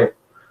program.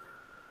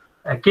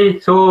 Okay,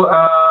 so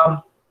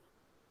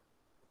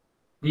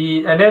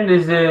and then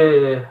there's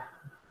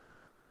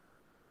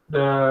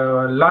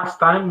the last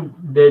time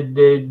there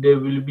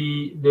will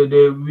be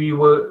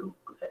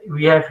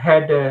we have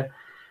had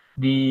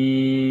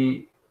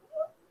the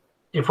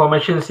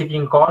information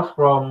seeking course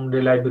from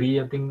the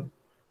library. I think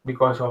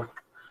because of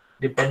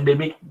the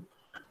pandemic,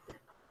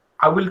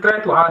 I will try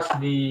to ask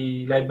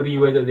the library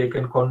whether they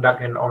can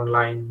conduct an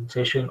online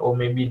session, or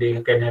maybe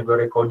they can have a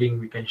recording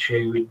we can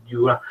share with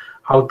you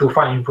how to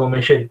find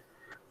information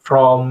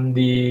from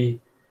the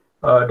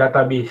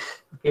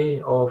database,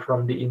 okay, or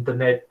from the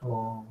internet,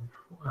 or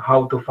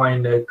how to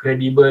find a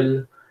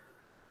credible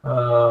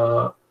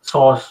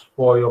source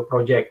for your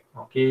project.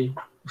 Okay,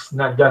 it's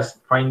not just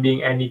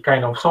finding any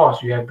kind of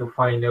source. You have to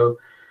find a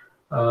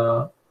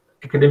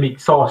academic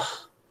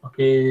source.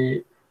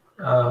 Okay,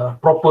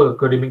 proper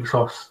academic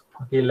source.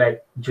 Okay,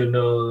 like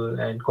journal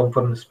and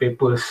conference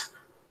papers,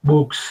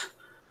 books.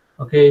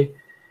 Okay,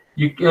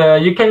 you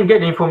can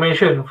get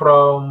information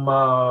from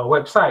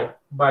website,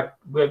 but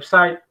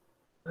website,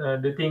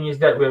 the thing is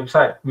that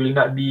website will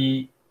not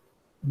be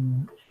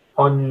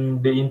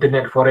on the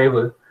internet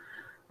forever,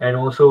 and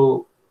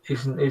also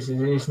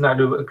it's not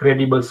a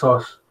credible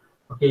source.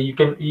 Okay, you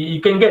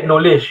can get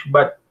knowledge,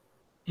 but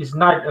it's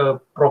not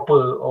a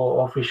proper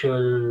or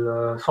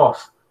official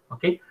source.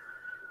 Okay,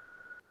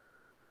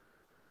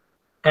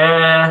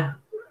 and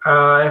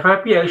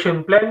FIP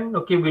action plan,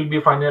 okay, will be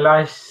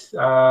finalized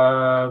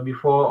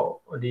before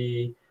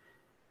the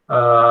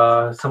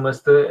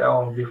semester,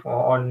 or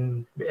before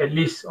on at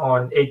least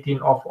on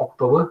 18th of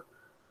October.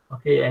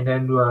 Okay, and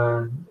then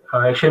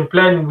action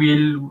plan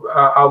will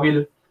I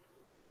will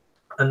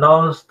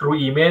announce through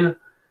email.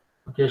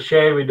 Okay,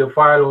 share with the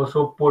file,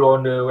 also put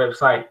on the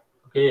website.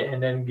 Okay,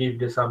 and then give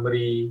the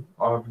summary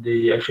of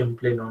the action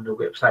plan on the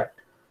website.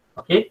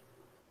 Okay,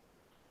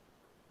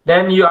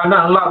 then you are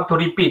not allowed to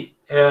repeat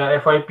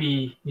FIP.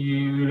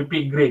 You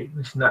repeat grade.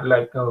 It's not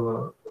like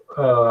a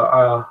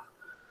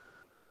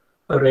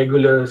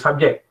regular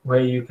subject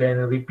where you can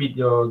repeat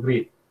your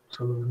grade.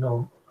 So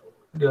no,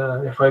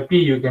 the FIP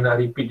you cannot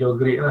repeat your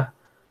grade lah.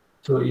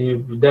 So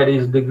if that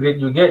is the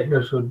grade you get,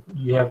 so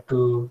you have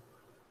to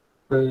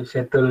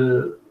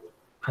settle,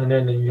 and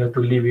then you have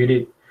to live with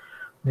it.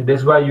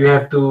 That's why you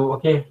have to,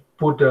 okay,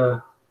 put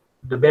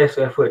the best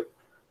effort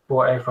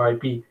for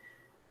FIP.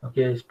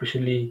 Okay,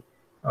 especially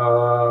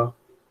uh,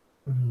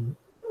 mm,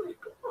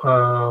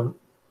 um,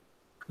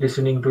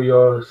 listening to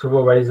your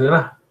supervisor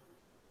lah.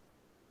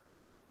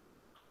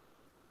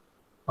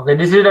 Okay,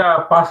 this is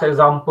a past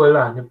example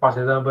lah. The past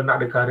example, not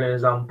the current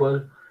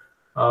example.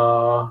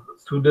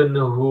 Student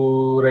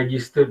who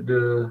registered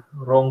the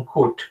wrong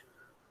code.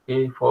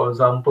 Okay, for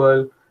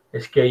example,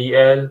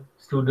 SKEL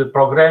student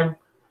program.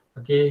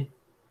 Okay,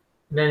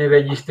 then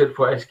registered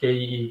for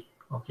SKEE.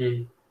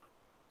 Okay,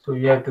 so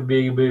you have to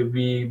be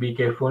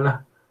careful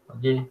lah.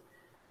 Okay,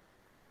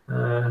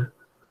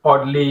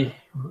 oddly,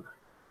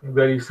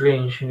 very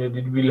strange,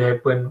 it will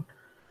happen.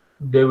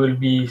 There will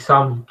be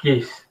some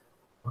case.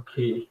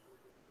 Okay,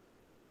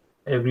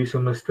 every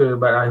semester,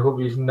 but I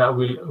hope it's not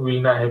will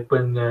not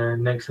happen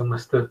next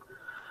semester.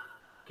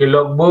 Okay,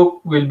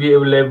 logbook will be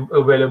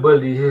available.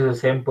 This is a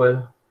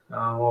sample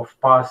of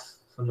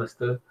past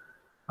semester.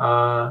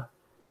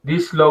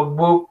 This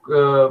logbook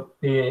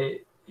is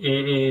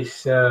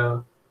it's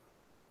a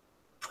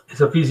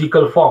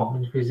physical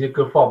form.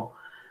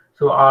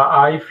 So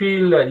I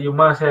feel that you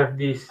must have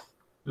this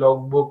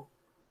logbook.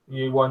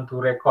 You want to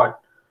record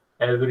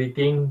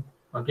everything.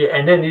 Okay,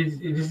 and then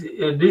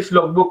this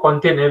logbook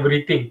contain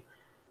everything.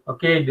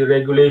 Okay, the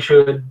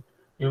regulation,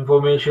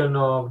 information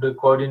of the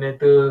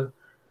coordinator,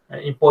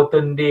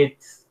 important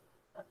dates,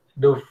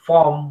 the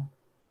form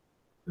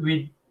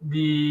with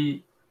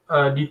the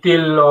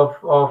detail of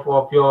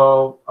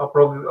your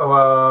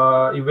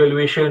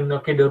evaluation.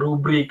 Okay, the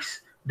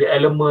rubrics, the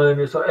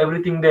element, so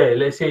everything there.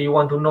 Let's say you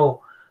want to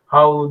know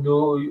how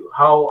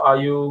are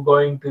you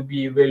going to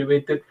be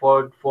evaluated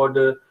for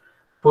the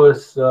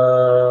first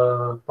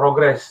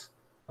progress.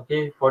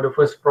 Okay, for the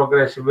first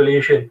progress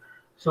evaluation,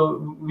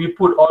 so we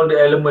put all the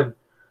element.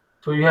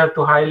 So you have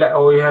to highlight,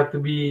 or you have to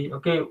be,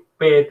 okay,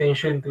 pay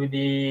attention to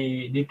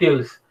the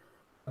details.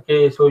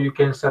 Okay, so you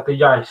can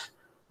strategize.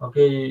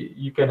 Okay,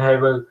 you can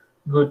have a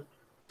good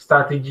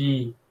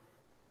strategy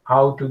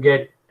how to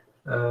get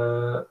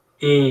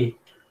A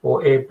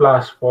or A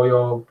plus for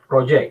your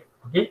project.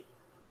 Okay,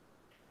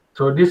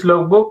 so this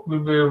logbook will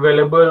be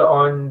available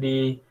on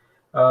the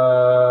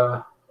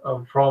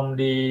from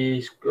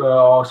the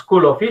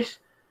school office.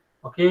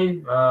 Okay,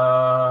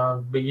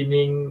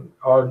 beginning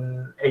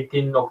on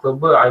 18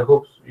 October. I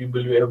hope it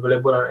will be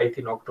available on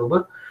 18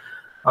 October.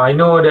 I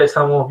know that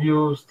some of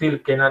you still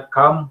cannot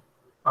come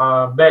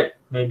back,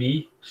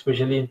 maybe,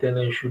 especially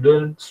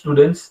international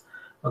students.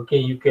 Okay,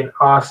 you can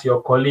ask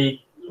your colleague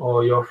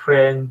or your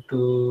friend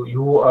to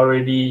who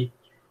already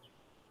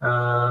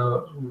uh,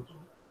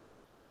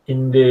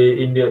 in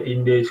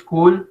the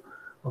school.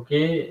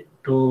 Okay,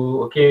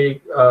 to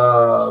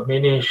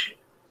manage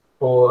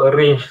or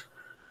arrange.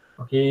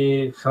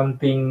 Okay,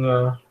 something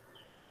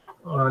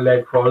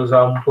like, for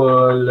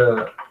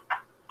example,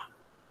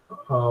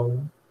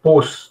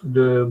 post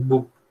the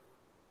book.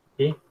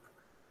 Okay,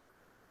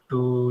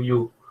 to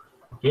you.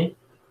 Okay.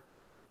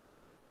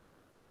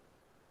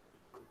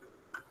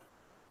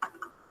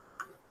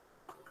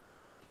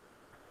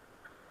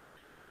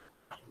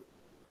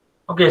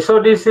 Okay,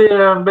 so this is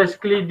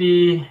basically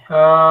the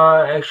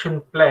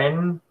action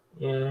plan.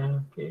 Yeah,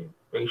 okay,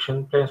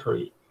 action plan.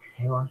 Sorry,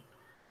 hang on.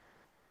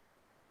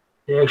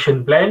 The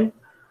action plan.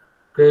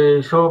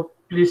 Okay, so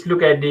please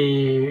look at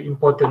the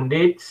important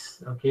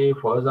dates. Okay,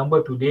 for example,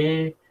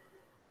 today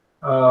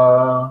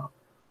uh,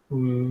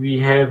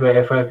 we have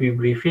a FIP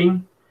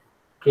briefing.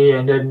 Okay,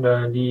 and then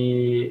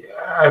the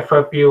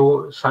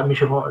FIPO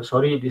submission.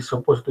 Sorry, it is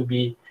supposed to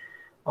be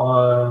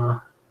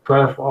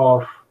 12th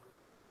of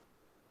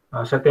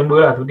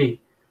September lah today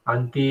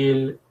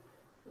until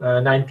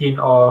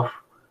 19th of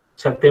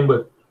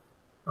September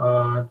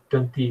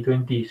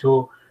 2020.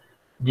 So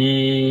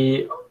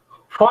the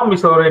form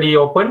is already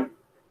open.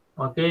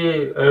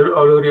 Okay,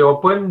 already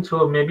open.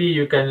 So maybe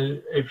you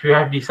can, if you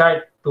have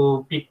decided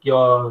to pick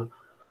your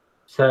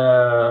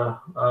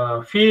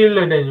field,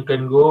 and then you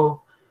can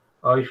go.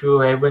 Or if you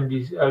haven't,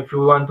 if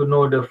you want to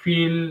know the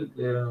field,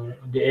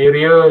 the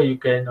area,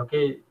 you can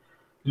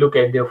look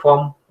at the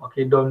form.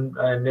 Okay, don't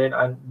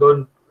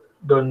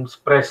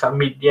press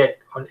submit yet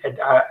on at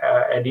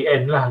the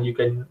end lah. You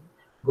can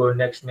go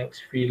next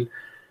field.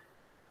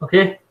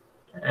 Okay,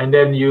 and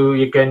then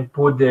you can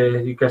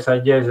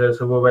suggest a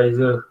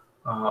supervisor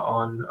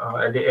on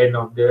at the end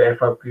of the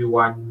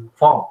FRP1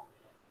 form.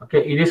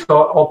 Okay, it is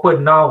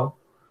open now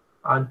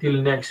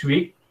until next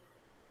week.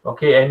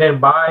 Okay, and then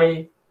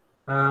by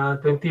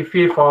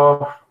 25th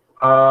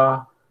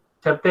of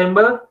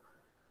September,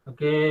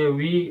 okay,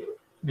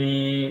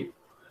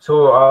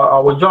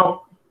 our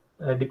job,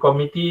 the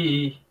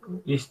committee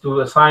is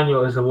to assign you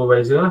a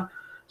supervisor.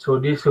 So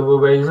this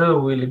supervisor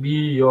will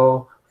be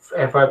your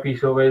FIP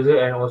supervisor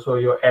and also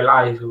your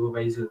LI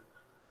supervisor.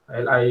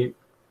 LI,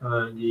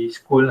 the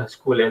school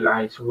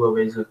LI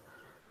supervisor.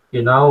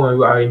 Okay, now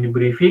we are in the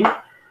briefing.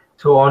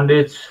 So on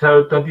the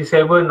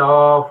 27th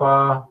of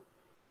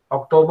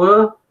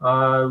October,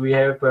 we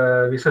have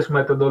research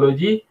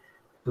methodology.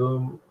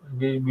 So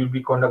they will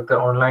be conducted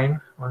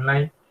online.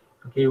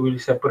 Okay, we'll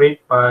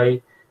separate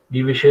by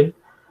division.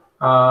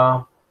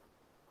 And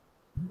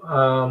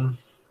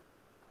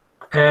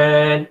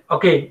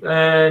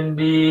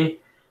the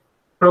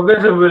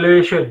progress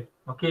evaluation.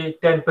 Okay,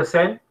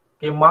 10%.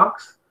 Okay,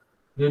 marks.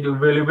 They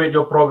evaluate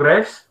your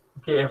progress.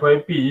 Okay,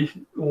 FIP is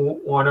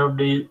one of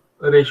the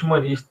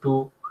arrangement is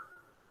to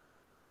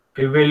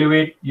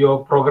evaluate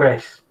your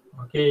progress.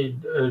 Okay,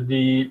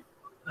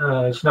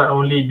 it's not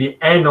only the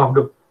end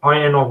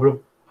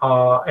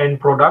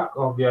product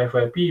of your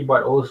FIP,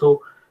 but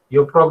also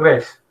your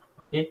progress.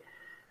 Okay,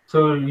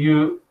 so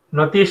you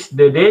notice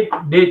the date.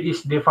 Date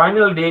is the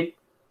final date.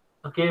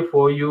 Okay,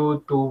 for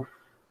you to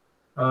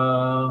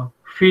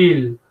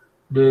fill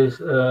this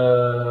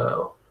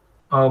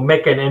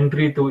make an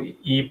entry to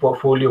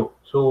e-portfolio.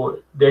 So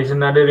there's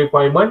another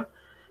requirement.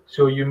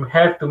 So you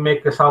have to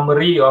make a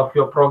summary of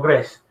your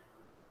progress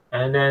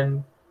and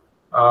then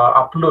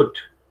upload.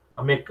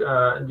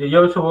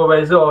 Your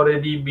supervisor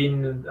already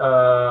been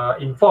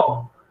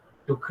informed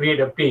to create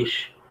a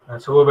page, a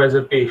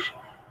supervisor page,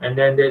 and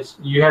then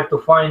you have to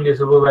find the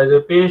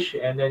supervisor page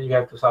and then you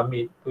have to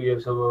submit to your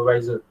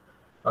supervisor.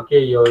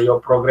 Okay, your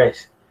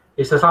progress.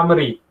 It's a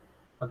summary.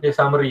 Okay,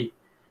 summary,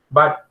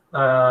 but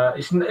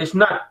it's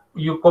not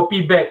you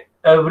copy back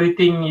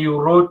everything you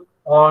wrote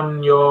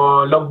on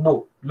your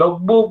logbook.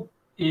 Logbook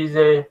is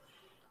a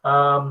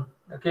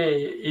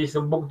is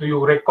a book to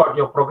you record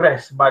your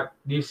progress, but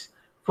this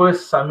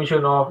first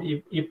submission of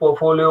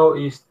e-portfolio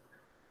is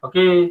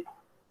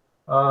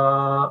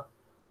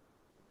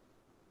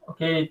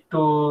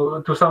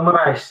to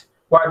summarize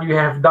what you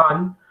have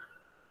done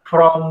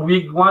from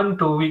week 1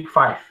 to week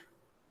 5.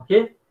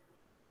 Okay,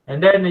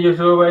 and then your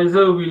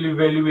supervisor will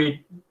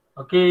evaluate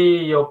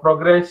your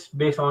progress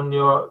based on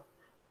your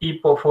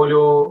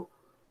e-portfolio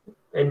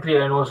entry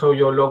and also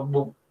your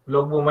logbook.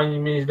 Logbook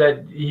means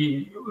that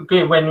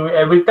when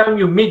every time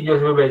you meet your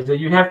supervisor,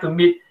 you have to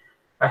meet.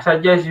 I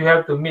suggest you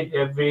have to meet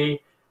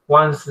every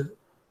once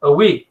a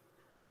week.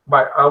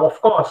 But of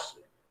course,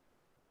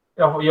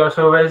 your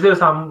supervisor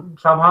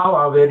somehow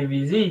are very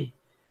busy.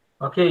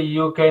 Okay,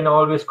 you can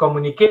always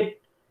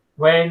communicate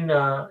when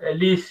at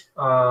least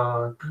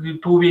 2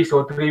 weeks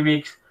or 3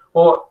 weeks,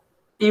 or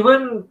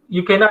even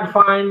you cannot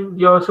find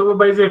your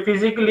supervisor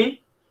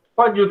physically.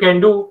 What you can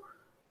do,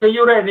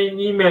 you write an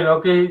email.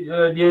 Okay,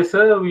 dear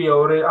sir,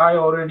 I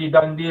already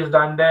done this,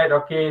 done that.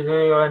 Okay,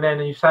 so, and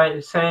then you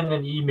send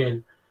an email.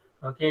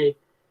 Okay,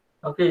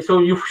 so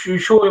you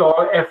show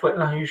your effort.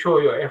 You show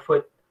your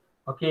effort.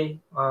 Okay,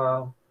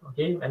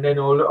 and then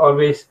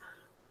always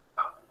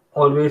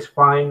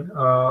find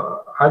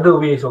other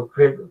ways or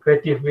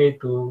creative way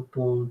to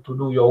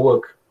do your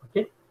work.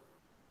 Okay,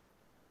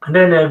 and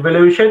then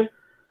evaluation.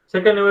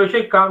 Second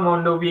evaluation come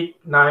on the week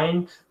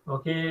 9th.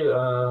 Okay,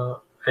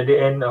 at the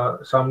end,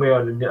 somewhere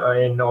on the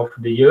end of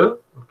the year,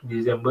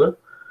 December.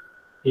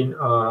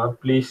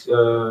 Please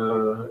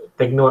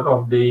take note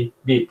of the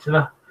dates.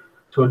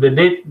 So the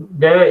date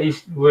there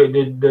is where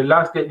the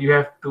last date you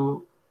have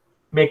to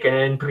make an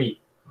entry.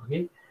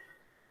 Okay,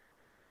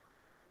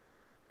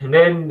 and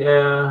then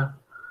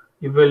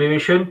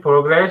evaluation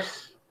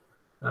progress.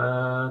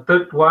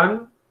 Third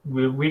one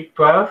will week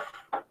 12.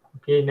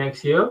 Okay,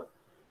 next year.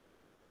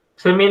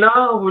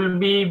 Seminar will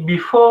be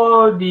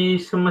before the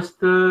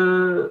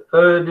semester,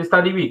 the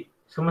study week.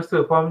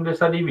 Semester from the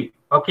study week.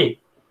 Okay.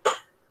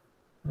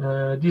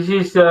 This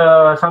is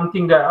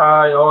something that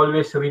I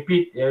always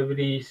repeat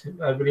every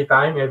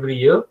time, every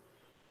year.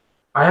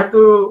 I have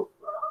to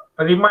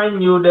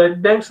remind you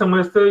that next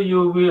semester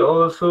you will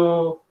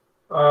also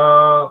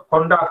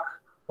conduct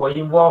or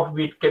involve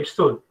with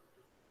capstone.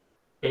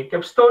 Okay,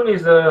 capstone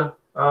is a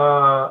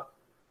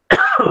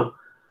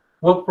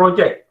work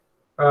project,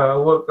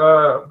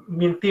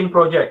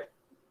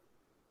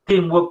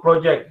 teamwork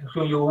project.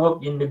 So you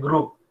work in the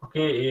group,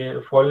 okay,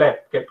 for lab,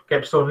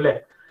 capstone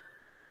lab.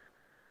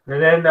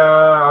 And then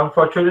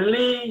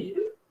unfortunately,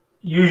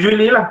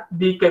 usually lah,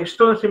 the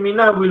capstone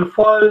seminar will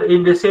fall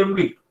in the same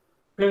week,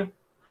 okay,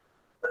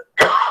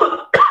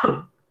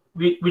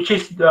 which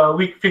is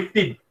week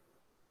 15.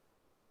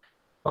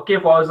 Okay,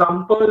 for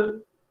example,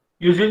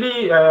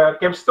 usually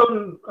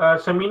capstone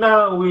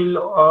seminar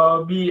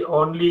will be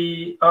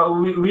only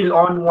will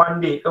on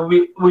one day,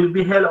 will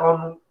be held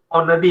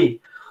on a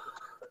day.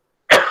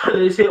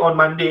 Let's say on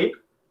Monday,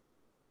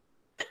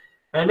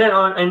 and then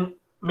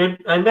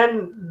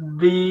then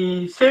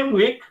the same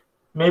week,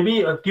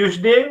 maybe a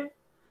Tuesday,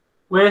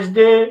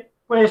 Wednesday,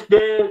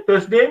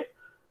 Thursday.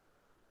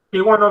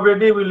 Okay, one of the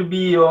day will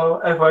be your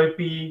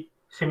FYP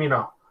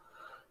seminar.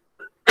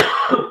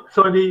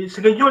 So the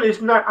schedule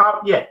is not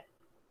out yet.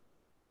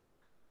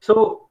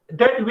 So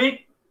that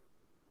week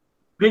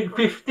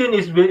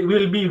 15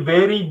 will be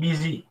very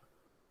busy.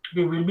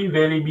 It will be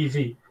very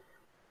busy.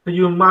 So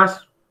you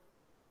must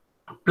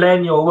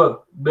plan your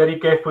work very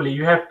carefully.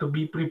 You have to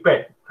be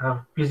prepared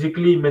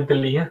physically,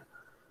 mentally.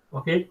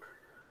 Okay.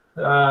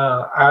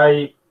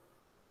 I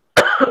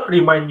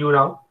remind you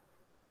now,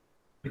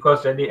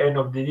 because at the end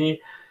of the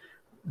day,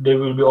 there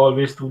will be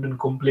always student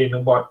complain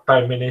about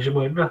time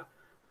management.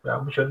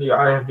 Actually,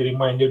 I have to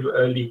remind you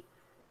early.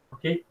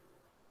 Okay.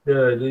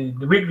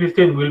 The week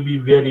 15 will be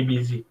very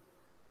busy.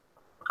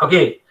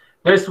 Okay,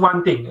 that's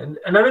one thing. And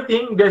another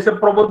thing, there's a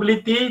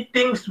probability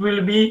things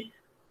will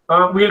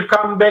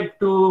come back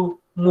to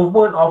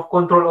movement of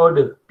control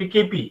order,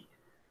 PKP.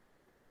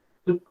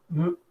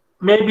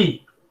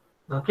 Maybe,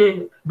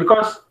 okay,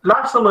 because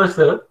last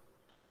semester,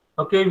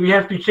 okay, we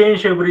have to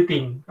change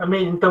everything. I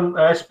mean,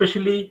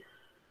 especially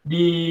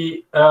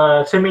the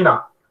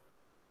seminar.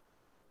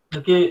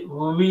 Okay,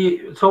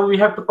 we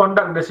have to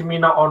conduct the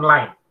seminar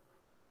online.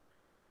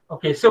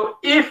 Okay, so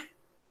if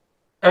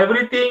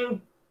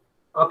everything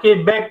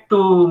back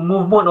to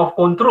movement of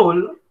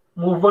control,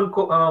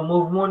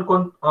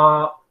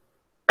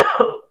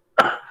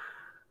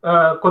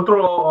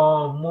 control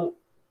of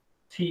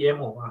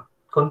CMO,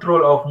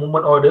 control of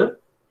movement order,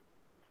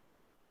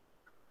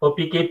 or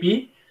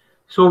PKP.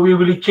 So we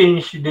will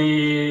change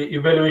the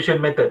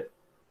evaluation method.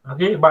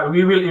 Okay, but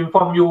we will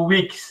inform you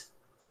week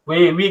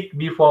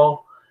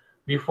before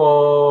the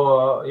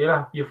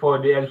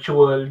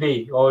actual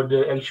day or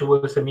the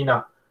actual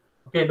seminar.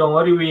 Okay, don't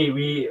worry.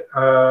 We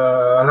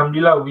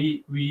alhamdulillah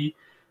we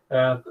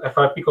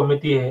FRP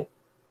committee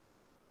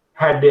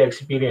had the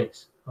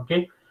experience.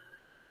 Okay,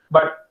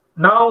 but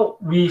now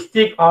we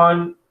stick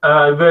on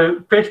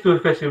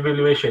face-to-face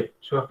evaluation.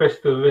 So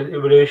face-to-face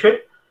evaluation.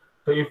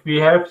 So if we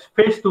have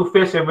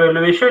face-to-face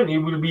evaluation, it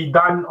will be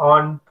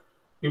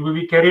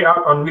carried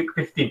out on week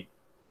 15.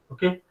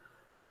 Okay.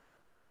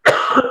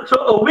 So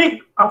a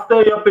week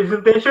after your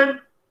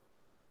presentation,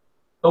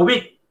 1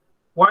 week,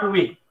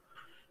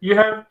 you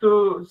have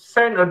to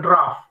send a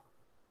draft,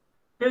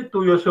 okay,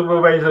 to your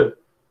supervisor.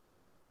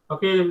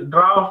 Okay,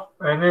 draft,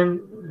 and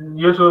then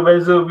your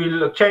supervisor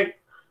will check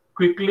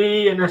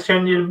quickly and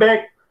send it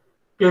back.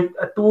 Okay,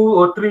 2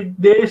 or 3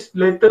 days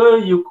later,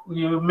 you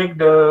make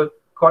the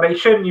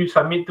correction, you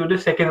submit to the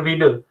second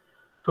reader.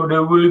 So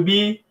there will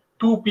be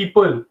 2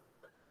 people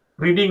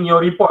reading your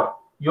report,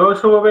 your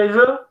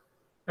supervisor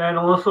and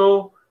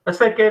also a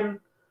second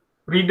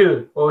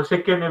reader or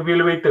second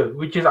evaluator,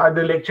 which is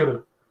other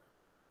lecturer.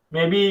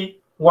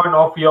 Maybe one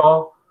of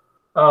your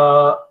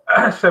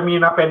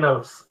seminar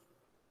panels.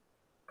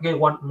 Okay,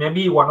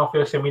 maybe one of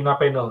your seminar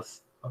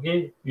panels.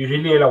 Okay,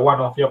 usually one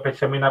of your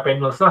seminar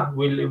panels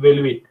will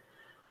evaluate.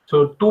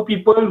 So 2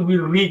 people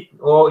will read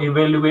or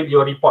evaluate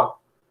your report.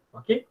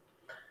 Okay.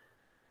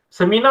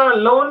 Seminar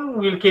alone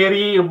will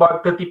carry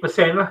about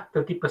 30%.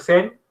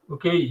 30%.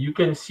 Okay, you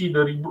can see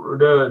the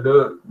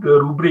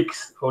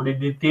rubrics or the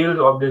details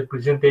of the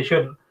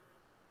presentation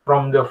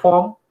from the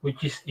form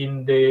which is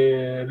in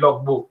the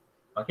logbook.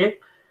 Okay,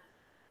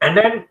 and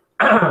then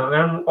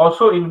and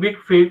also in week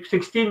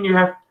 16 you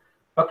have,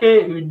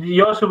 okay,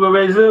 your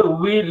supervisor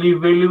will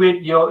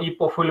evaluate your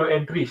e-portfolio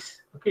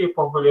entries. Okay,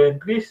 portfolio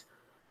entries,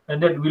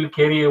 and that will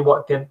carry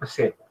about 10%.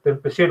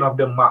 10% of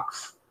the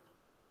marks.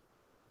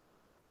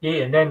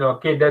 Okay, and then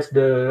that's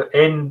the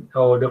end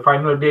or the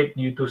final date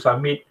you to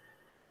submit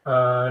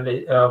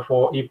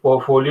for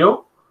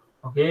e-portfolio.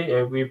 okay,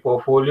 every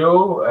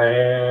portfolio,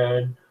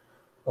 and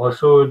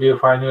also the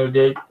final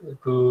date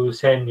to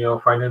send your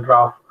final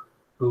draft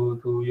to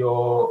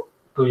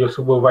your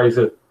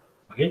supervisor.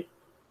 Okay,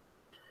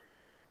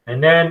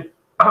 and then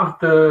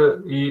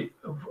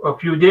a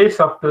few days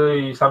after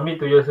you submit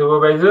to your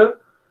supervisor,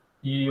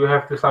 you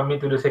have to submit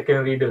to the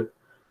second reader.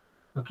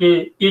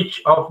 Okay,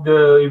 each of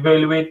the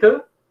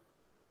evaluator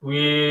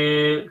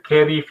will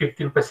carry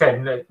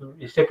 15%. Like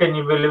the second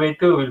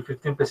evaluator will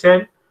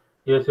 15%,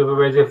 your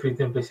supervisor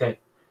 15%.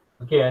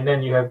 Okay, and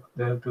then you have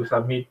to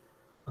submit.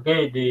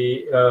 Okay,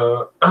 the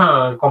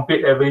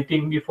complete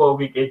everything before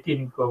week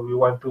 18 because we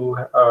want to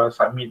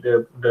submit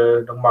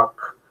the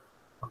mark.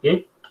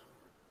 Okay,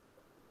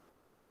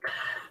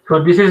 so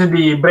this is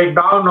the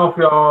breakdown of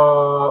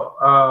your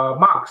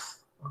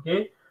marks.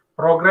 Okay,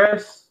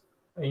 progress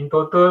in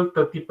total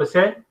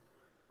 30%.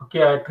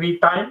 Okay, 3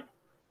 times.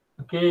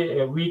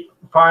 Okay, week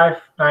 5,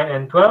 9,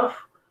 and 12.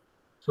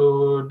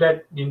 So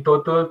that in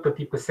total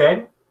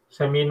 30%.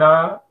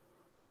 Seminar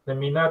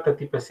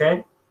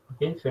 30%.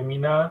 Okay,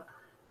 seminar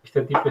is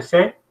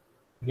 30%.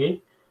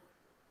 Okay,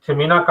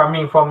 seminar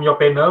coming from your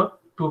panel,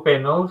 2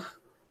 panels.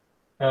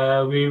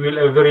 We will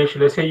average.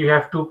 Let's say you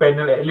have 2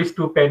 panels, at least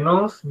 2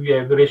 panels. We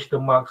average the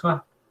marks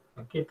lah.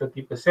 Okay,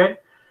 30%.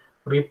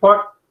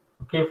 Report.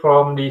 Okay,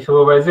 from the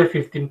supervisor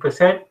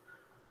 15%.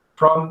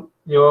 From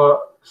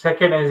your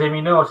second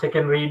examiner or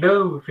second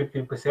reader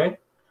 15%.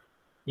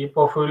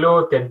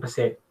 E-portfolio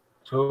 10%.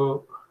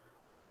 So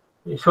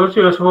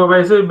social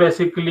supervisor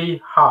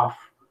basically half,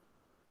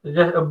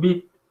 just a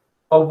bit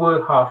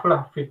over half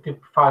lah,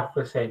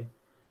 55%.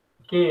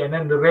 Okay, and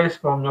then the rest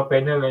from your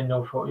panel and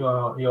your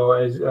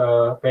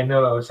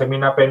panel or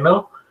seminar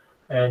panel,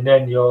 and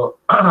then your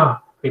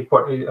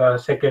report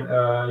second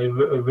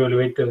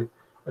evaluator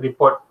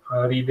report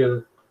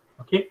reader.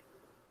 Okay.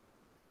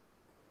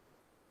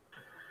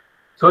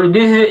 So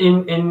this is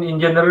in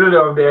general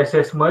of the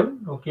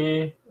assessment.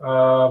 Okay,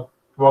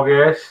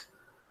 progress.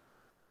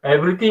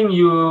 Everything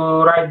you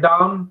write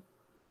down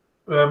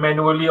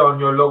manually on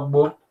your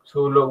logbook.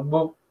 So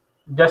logbook,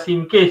 just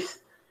in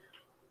case.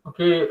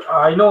 Okay,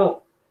 I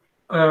know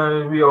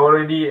we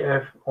already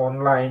have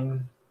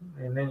online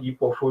and then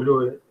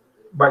e-portfolio,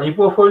 but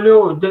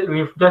e-portfolio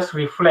just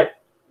reflect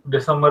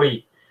the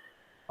summary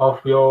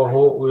of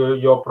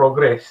your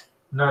progress,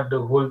 not the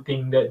whole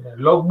thing. That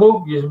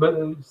logbook is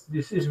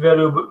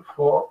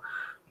valuable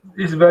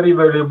is very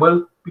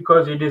valuable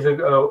because it is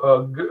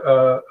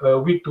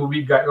a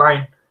week-to-week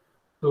guideline.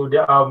 So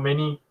there are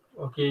many.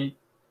 Okay,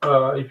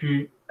 if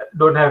you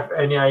don't have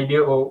any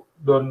idea or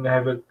don't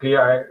have a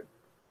clear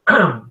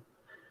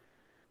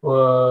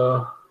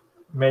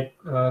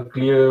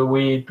clear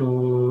way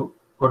to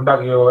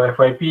conduct your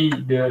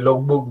FYP, the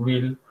logbook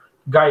will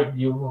guide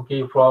you.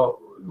 Okay,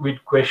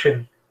 with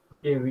question.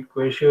 Okay, with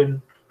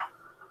question.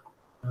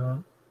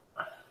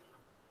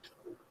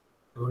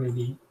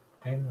 Already,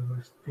 and we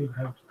still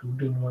have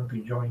student want to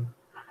join.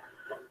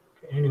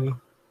 Okay, anyway.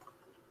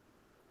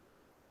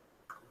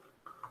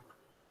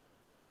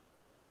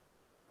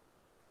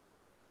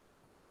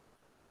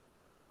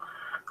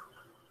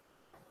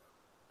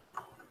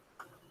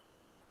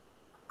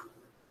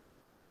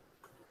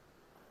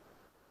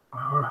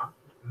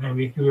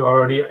 We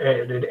already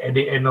at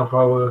the end of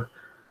our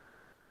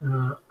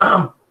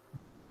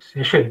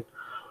session.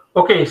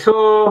 Okay,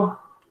 so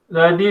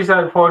these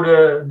are for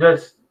the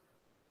just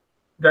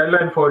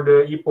guideline for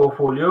the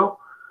e-portfolio.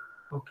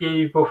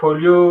 Okay,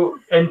 e-portfolio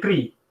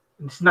entry.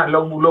 It's not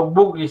logbook.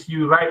 Logbook is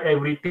you write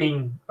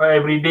everything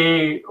every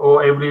day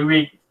or every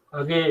week.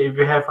 Okay, if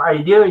you have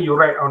idea, you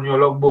write on your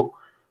logbook.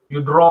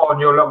 You draw on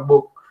your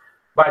logbook.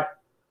 But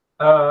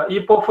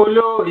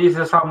e-portfolio is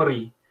a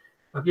summary.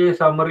 Okay,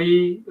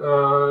 summary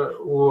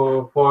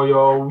for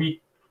your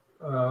week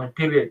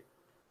period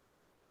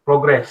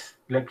progress.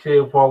 Let's say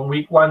from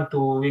week 1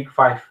 to week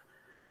 5,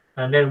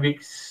 and then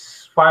week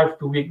 5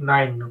 to week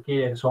 9.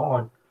 Okay, and so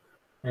on.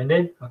 And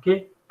then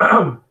okay.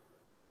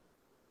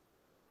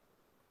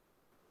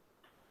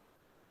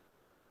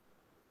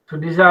 So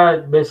these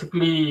are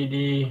basically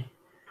the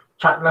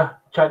chart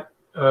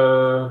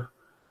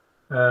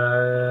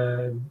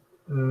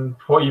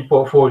for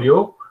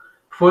e-portfolio.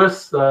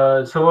 First,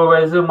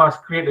 supervisor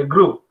must create a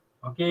group.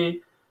 Okay,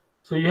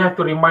 so you have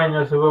to remind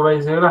your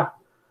supervisor lah.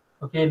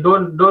 Okay,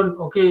 don't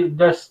okay,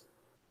 just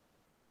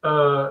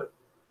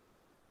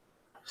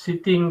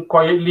sitting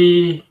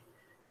quietly.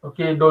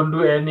 Okay, don't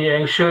do any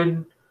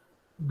action,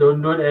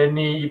 don't do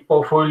any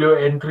e-portfolio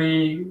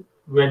entry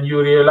when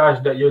you realize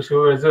that your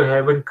supervisor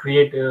haven't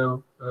created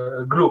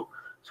a group.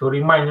 So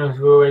remind your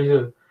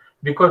supervisor,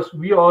 because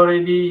we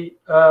already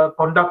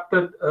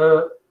conducted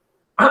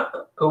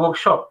a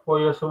workshop for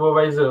your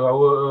supervisor.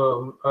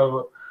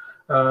 Our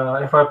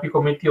FRP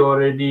committee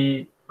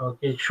already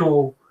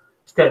show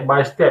step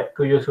by step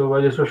to your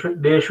supervisor, so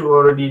they should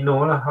already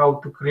know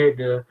how to create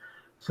the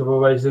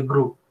supervisor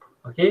group.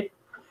 Okay,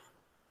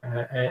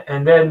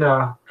 and then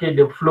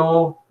the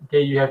flow.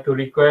 Okay, you have to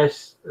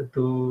request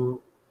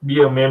to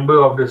be a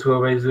member of the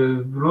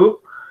supervisor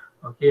group.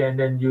 Okay, and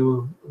then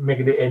you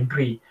make the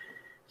entry.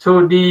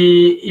 So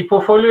the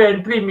portfolio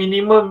entry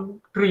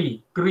minimum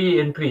three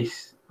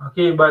entries.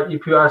 Okay, but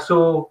if you are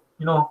so,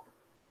 you know,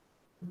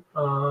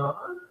 uh,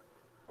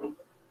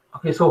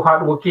 okay, so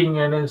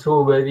hardworking and then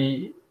so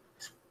very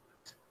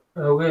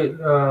okay,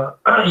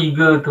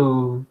 eager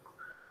to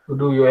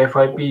do your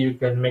FIP, you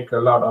can make a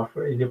lot of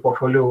the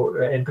portfolio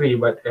entry.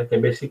 But okay,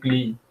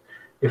 basically,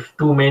 if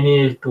too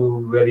many, it's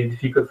too very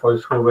difficult for the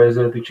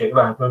supervisor to check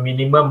lah. The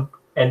minimum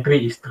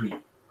entry is 3.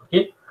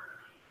 Okay.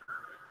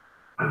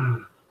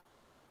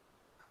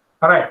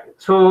 All right.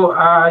 So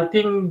I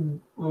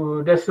think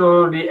that's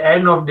all the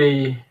end of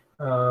the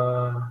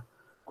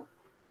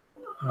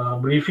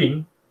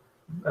briefing.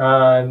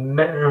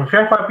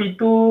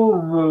 FIP2,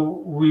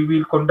 we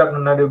will conduct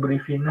another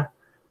briefing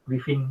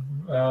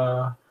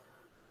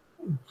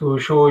to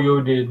show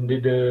you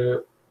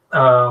to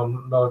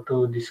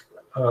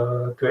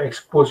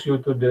expose you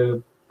to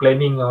the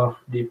planning of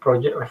the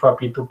project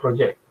FIP2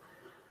 project.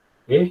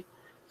 Okay,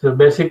 so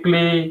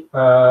basically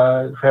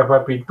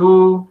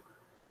FIP2.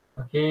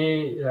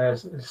 Okay,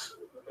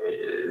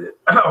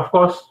 of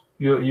course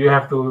you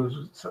have to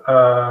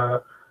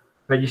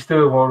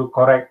register or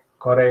correct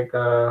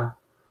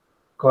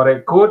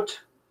code.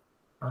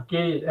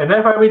 Okay, and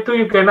FIP2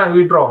 you cannot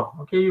withdraw.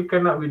 Okay, you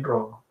cannot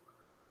withdraw.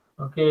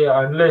 Okay,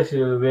 unless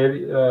you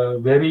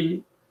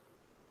very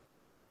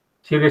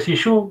serious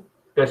issue,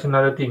 that's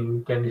another thing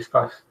we can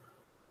discuss.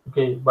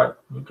 Okay,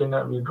 but you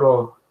cannot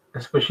withdraw,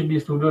 especially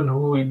student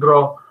who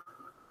withdraw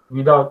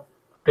without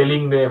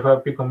telling the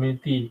FIP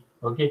community.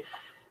 Okay,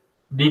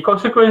 the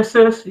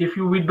consequences if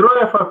you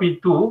withdraw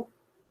FIP2,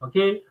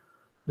 okay,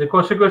 the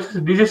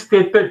consequences, this is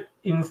stated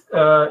in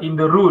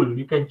the rule.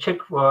 You can check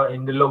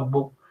in the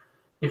logbook.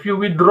 If you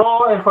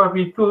withdraw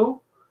FIP2,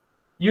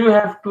 you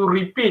have to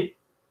repeat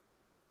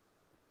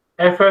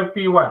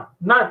FIP1.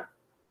 Not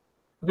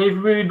okay, if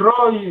you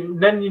withdraw,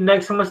 then in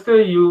next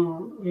semester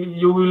you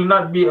will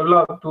not be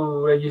allowed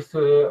to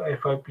register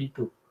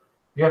FIP2.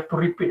 You have to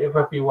repeat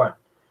FIP1.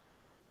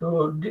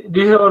 So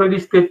this is already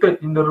stated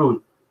in the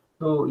rule.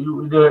 So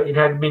it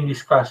had been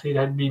discussed. It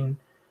had been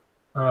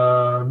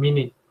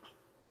minute.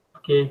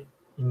 Okay,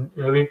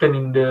 written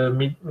in the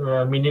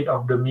minute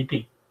of the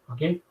meeting.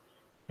 Okay,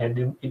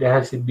 and it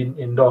has been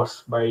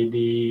endorsed by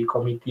the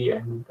committee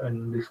and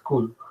the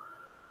school.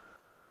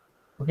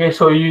 Okay,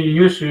 so you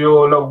use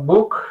your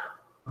logbook.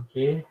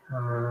 Okay,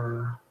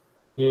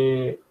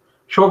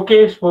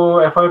 showcase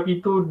for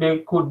FIP2. There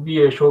could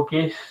be a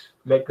showcase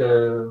like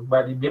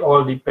but it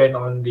all depend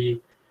on the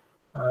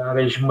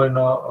arrangement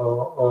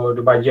or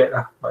the budget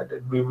lah. But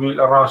we will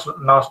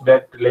announce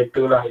that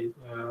later lah.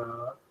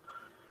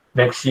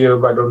 Next year,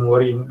 but don't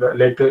worry,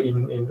 later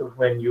in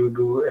when you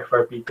do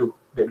FIP2,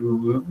 that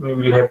will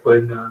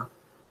happen.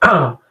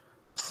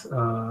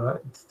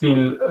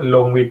 Still a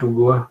long way to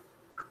go.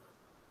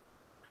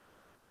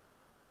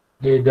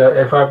 Okay,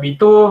 the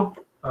FIP2,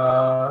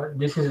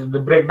 this is the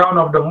breakdown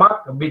of the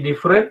mark, a bit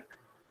different,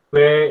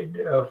 where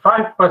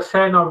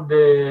 5% of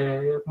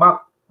the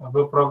mark of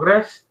the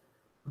progress,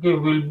 okay,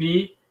 will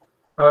be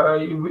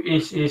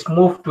is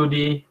moved to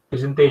the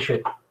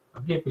presentation.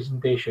 Okay,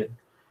 presentation.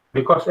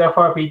 Because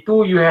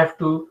FIP2, you have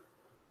to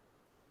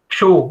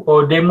show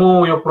or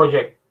demo your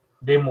project.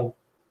 Demo.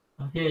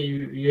 Okay,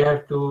 you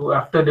have to,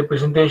 after the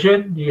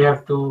presentation, you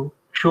have to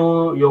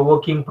show your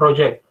working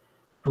project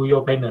to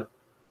your panel.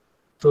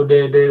 So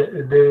the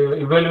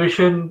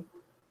evaluation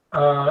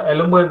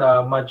element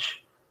are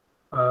much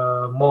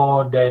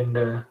more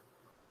than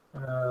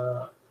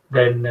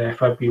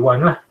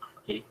FIP1 lah.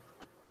 Okay.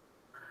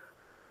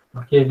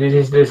 Okay, this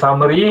is the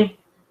summary.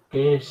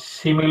 Okay,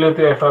 similar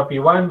to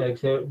FIP1,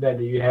 except that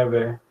you have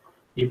a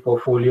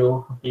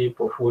portfolio. Okay,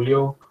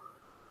 portfolio,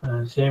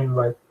 same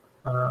but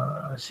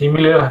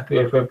similar to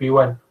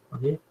FIP1.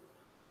 Okay.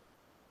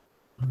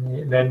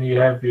 Then you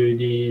have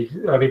the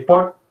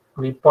report.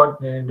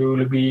 There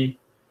will be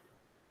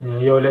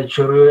your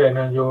lecturer and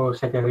then your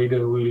second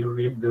reader will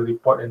read the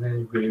report and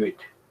then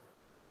evaluate.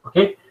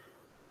 Okay.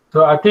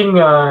 So I think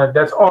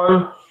that's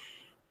all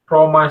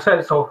from my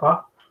side so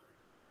far.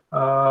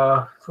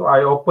 So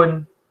I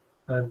open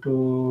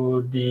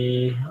to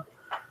the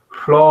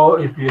floor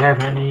if you have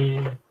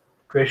any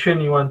question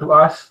you want to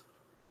ask.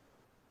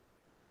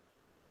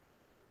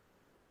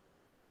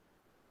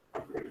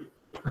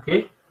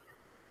 Okay.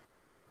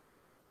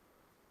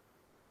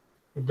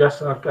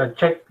 Just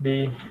check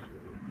the.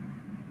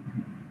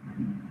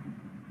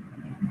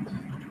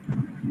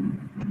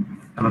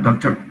 Hello,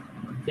 Doctor.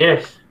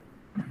 Yes.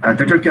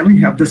 Doctor, can we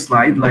have the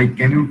slide? Like,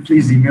 can you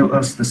please email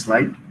us the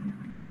slide?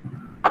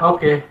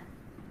 Okay.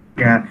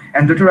 Yeah,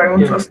 and Doctor, I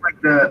want to ask,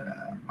 like,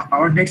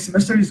 our next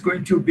semester is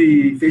going to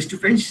be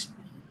face-to-face?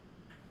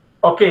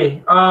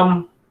 Okay.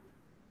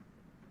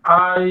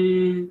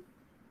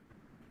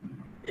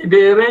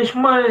 The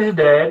arrangement is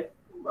that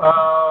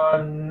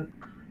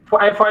for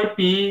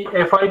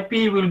FIP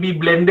will be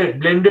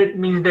blended. Blended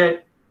means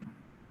that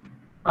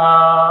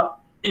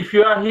if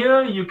you are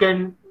here, you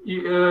can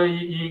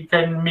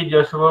meet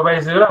your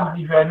supervisor.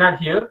 If you are not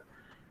here,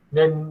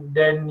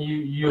 then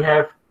you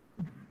have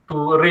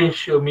to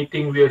arrange a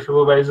meeting with your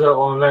supervisor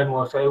online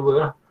or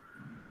whatever.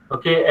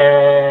 Okay,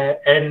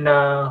 and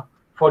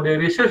for the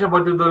research and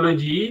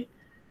methodology,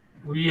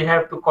 we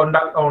have to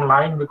conduct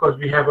online because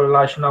we have a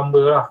large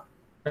number,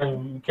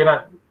 and we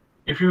cannot.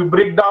 If you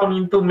break down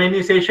into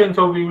many sessions,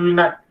 so we will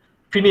not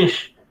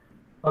finish.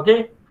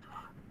 Okay,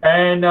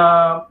 and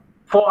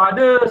for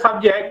other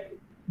subject,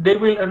 they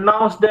will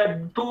announce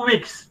that 2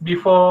 weeks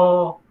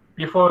before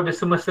the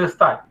semester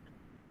start.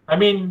 I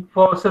mean,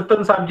 for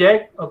certain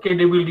subject, okay,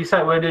 they will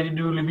decide whether it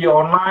will be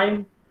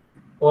online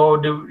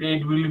or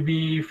it will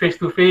be face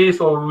to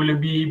face or will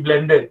it be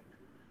blended.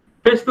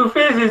 Face to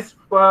face is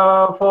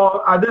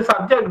for other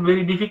subject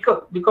very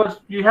difficult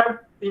because you have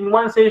in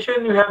one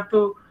session you have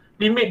to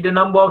limit the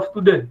number of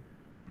students.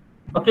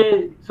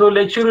 Okay, so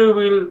lecturer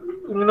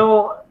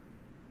will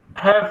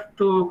have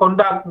to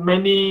conduct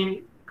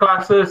many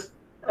classes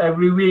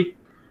every week.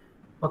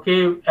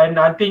 Okay, and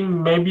I think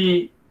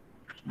maybe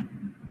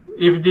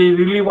if they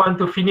really want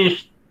to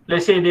finish,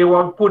 let's say they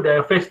want to put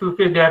a face to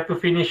face, they have to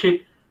finish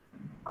it.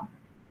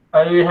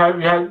 You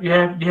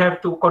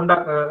have to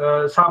conduct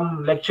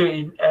some lecture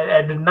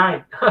at the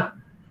night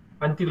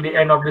until the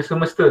end of the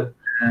semester.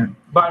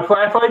 But for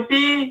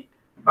FYP,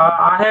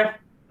 I have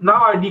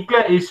now I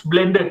declare it's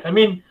blended. I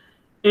mean,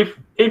 if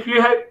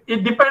you have,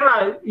 it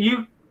depends.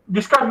 You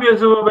discuss with your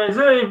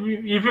supervisor.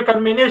 If you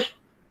can manage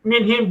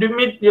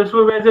meet your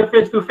supervisor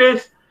face to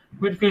face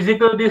with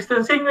physical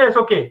distancing, that's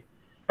okay.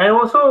 And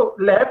also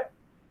lab,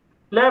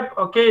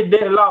 okay,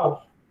 they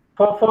allow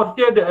for fourth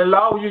year they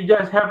allow you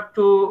just have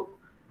to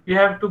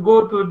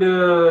go to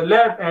the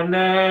lab and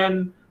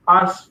then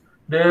ask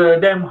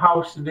them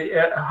how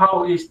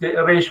is the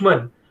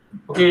arrangement.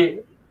 Okay,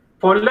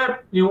 for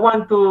lab you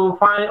want to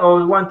find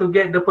or want to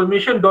get the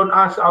permission, don't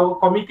ask our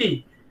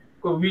committee.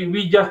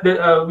 We just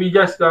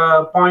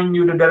point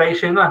you the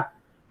direction lah.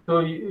 So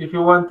if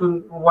you want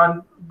to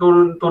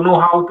know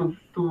how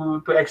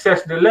to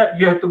access the lab,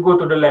 you have to go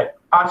to the lab,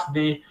 ask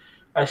the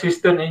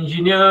assistant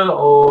engineer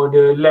or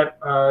the lab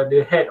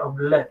the head of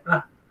the lab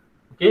lah.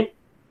 Okay.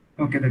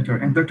 Okay, doctor.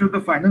 And doctor,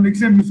 the final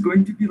exam is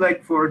going to be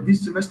like for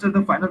this semester.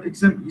 The final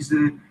exam is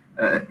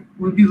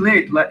will be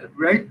late,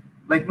 right?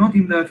 Like not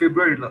in the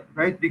February,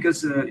 right?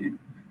 Because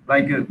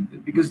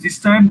because this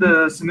time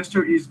the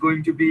semester is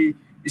going to be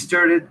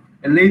started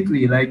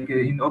lately, like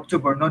in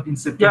October, not in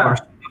September.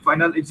 Yeah. So the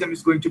final exam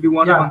is going to be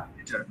 1 month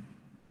later.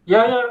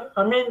 Yeah.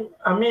 I mean,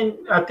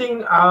 I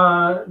think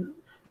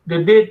the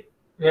date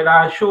that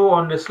I show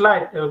on the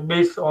slide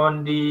based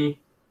on the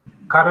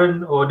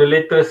current or the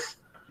latest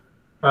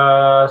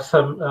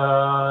some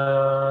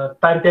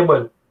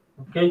timetable.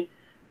 Okay.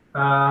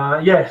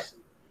 Yes,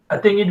 I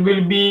think it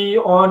will be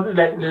on.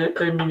 Let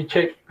me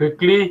check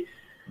quickly.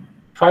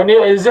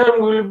 Final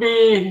exam will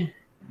be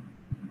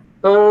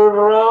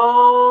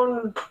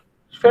around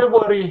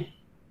February.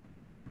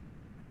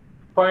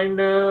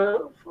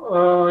 Final,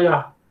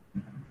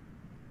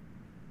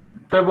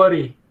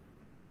 February.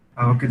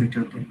 Okay,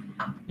 doctor. Okay.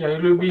 Yeah,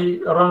 it will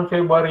be around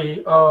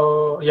February.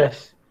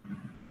 Yes.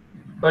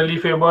 Early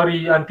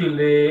February until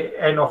the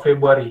end of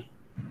February.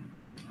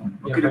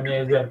 Okay,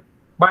 Yeah, exam.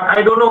 But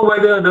I don't know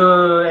whether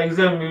the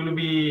exam will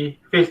be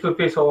face to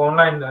face or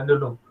online. I don't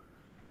know.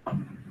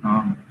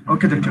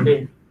 Okay,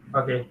 doctor.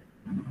 Okay.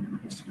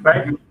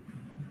 Right?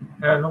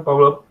 Yeah, no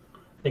problem.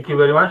 Thank you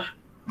very much.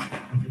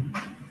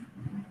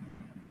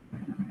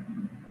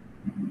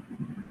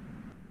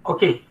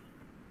 Okay.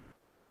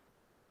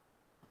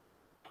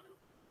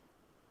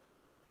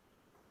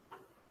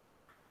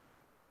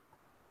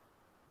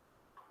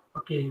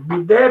 Okay,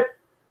 with that,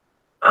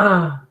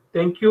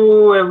 thank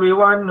you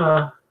everyone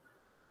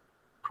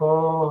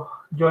for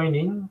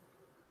joining.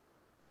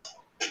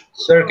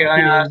 Sir, can I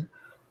ask?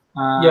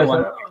 Yes,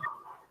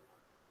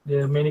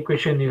 there are many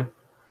questions here.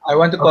 I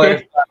want to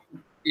clarify,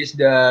 is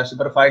the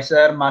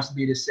supervisor must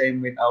be the same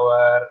with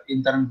our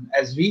intern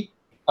SV,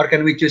 or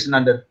can we choose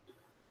another?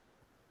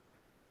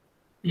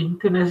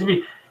 Intern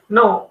SV?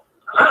 No.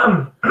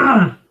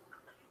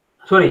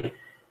 Sorry.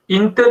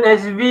 Intern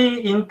SV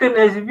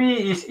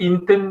is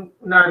intern.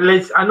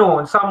 I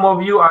know some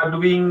of you are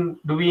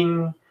doing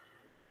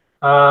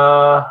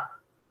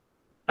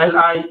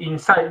LI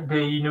inside the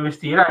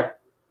university, right?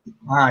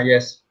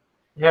 Yes.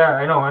 Yeah,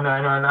 I know.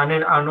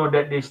 I know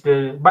that is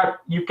the.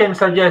 But you can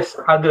suggest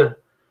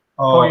other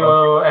for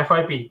your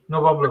FYP.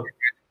 No problem.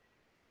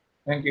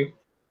 Thank you.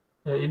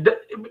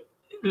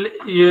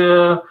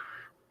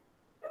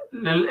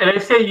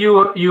 Let's say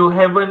you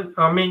haven't.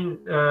 I mean,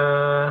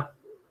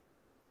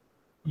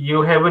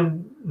 you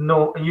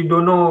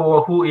don't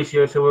know who is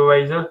your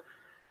supervisor,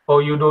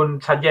 or you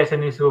don't suggest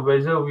any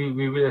supervisor.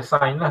 We will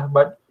assign lah.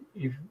 But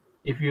if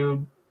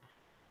you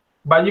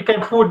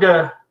can put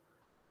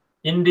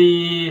in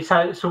the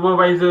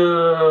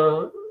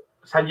supervisor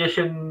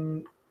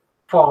suggestion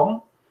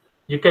form,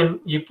 you can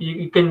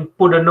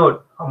put a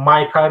note.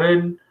 My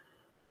current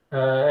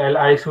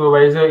LI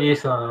supervisor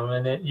is,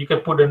 and you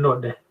can put a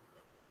note there.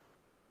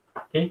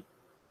 Okay.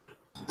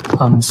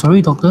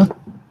 Sorry, doctor.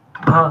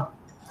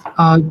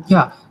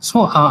 Yeah.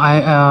 So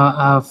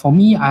for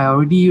me, I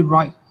already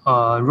wrote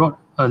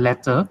a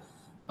letter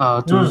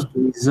to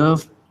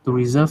reserve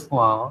reserve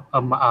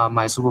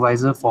my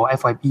supervisor for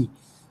FYP.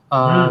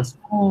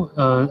 So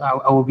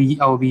I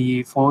will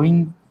be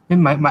following.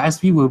 Then my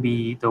SV will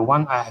be the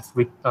one I have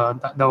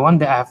the one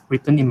that I have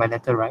written in my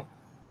letter, right?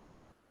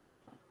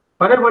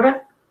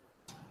 Pardon?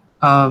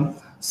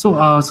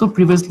 So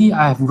previously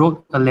I have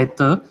wrote a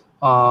letter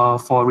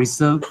for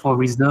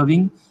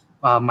reserving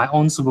my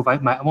own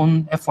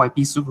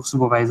FYP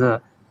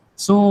supervisor.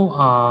 So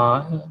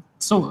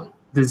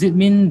does it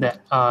mean that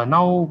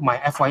now my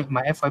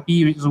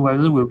FYP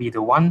supervisor will be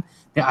the one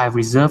that I have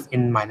reserved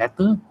in my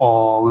letter,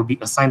 or will be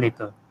assigned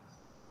later?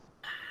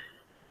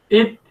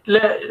 It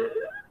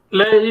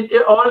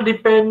all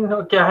depend.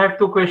 Okay, I have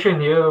two questions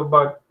here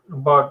about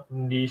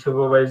the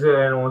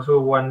supervisor, and also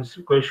one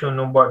question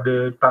about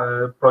the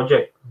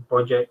project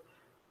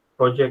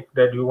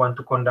that you want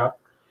to conduct.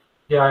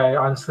 Yeah,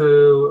 I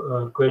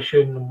answer a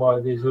question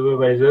about the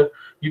supervisor.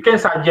 You can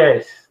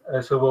suggest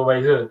a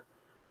supervisor.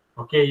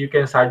 Okay, you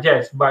can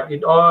suggest, but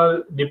it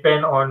all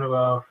depend on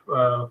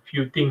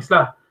few things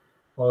lah.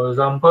 For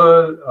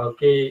example,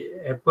 okay,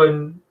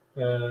 happen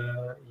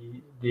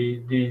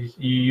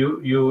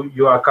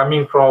you are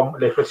coming from,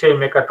 let's say,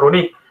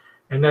 mechatronic,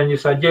 and then you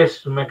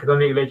suggest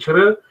mechatronic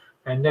lecturer,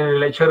 and then the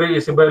lecturer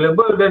is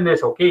available, then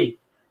that's okay.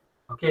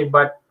 Okay,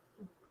 but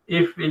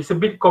if it's a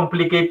bit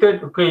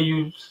complicated, okay,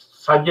 you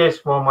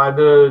suggest from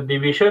other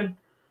division.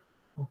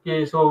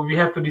 Okay, so we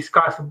have to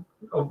discuss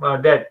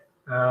that.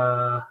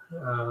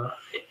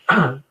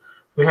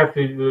 We have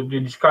to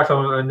discuss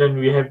on, and then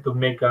we have to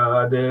make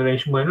the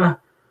arrangement lah.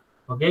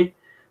 Okay,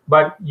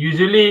 but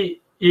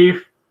usually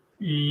if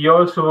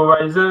your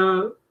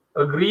supervisor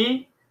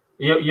agree,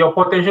 your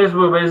potential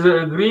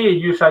supervisor agree,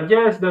 you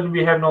suggest, then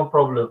we have no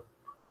problem.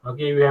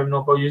 Okay, we have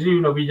no problem. Usually,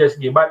 we just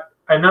give. But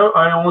I know,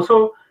 and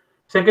also,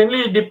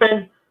 secondly,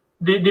 depend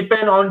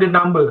on the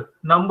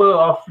number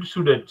of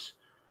students.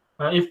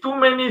 If too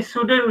many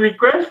students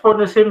request for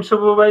the same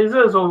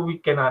supervisor, so we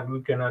cannot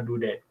do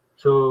that.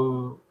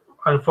 So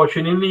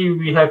unfortunately,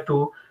 we have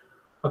to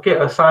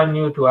assign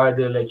you to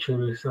other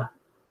lecturers.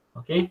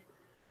 Okay,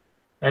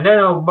 and then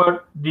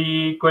about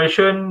the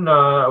question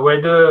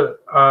whether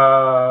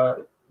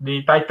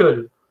the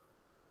title,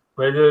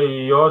 whether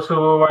your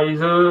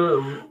supervisor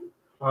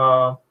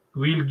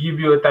will give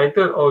you a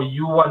title or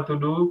you want to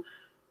do,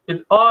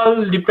 it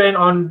all depend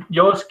on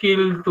your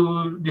skill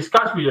to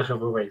discuss with your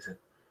supervisor.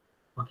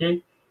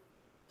 Okay,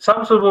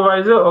 some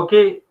supervisor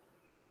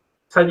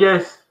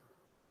suggest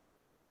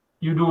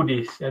you do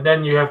this, and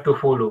then you have to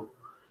follow.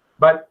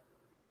 But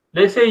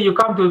let's say you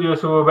come to your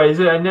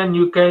supervisor, and then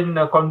you can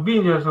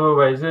convince your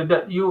supervisor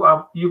that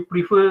you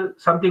prefer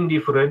something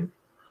different.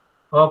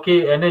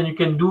 Okay, and then you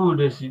can do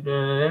this, and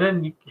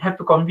then you have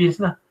to convince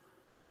lah.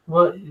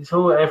 Well,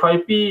 so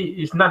FIP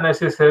is not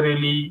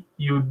necessarily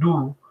you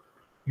do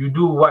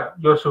what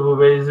your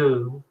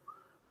supervisor,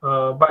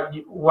 but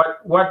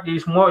what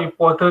is more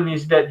important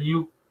is that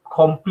you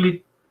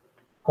complete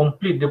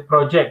the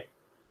project.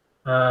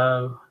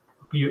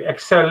 You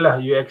excel lah.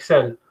 You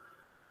excel.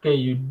 Okay,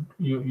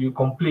 you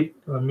complete.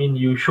 I mean,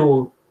 you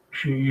show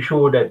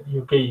that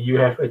you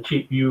have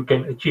achieved. You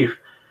can achieve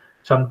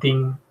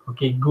something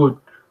good.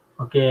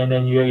 Okay, and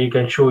then you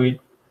can show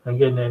it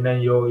again, and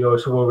then your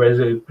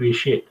supervisor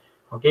appreciate.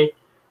 Okay.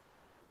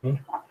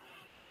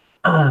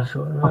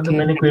 So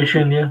many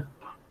question here.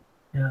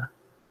 Yeah.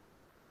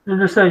 You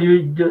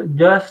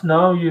just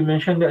now you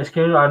mentioned that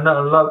SKL are not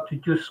allowed to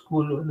choose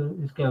school.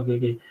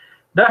 Okay.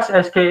 Does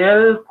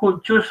SKL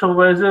could choose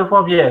supervisor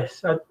from?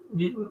 Yes.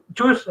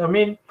 Choose. I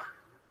mean,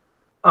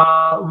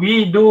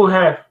 we do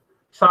have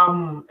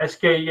some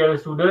SKL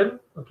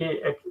student. Okay.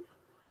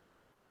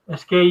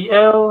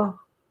 SKL.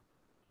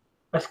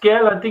 I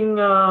think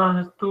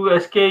to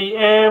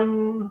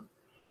SKM.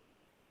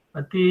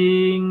 I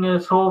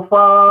think so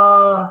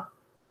far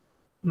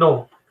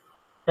no.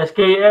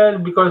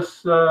 SKL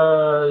because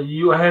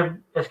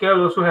SKL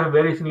also have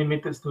very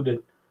limited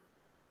student.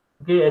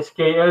 Okay,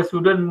 SKL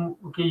student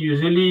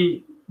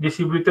usually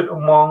distributed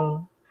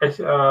among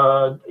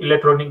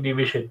electronic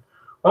division.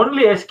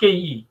 Only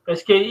SKE.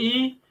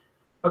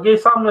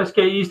 Some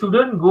SKE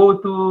student go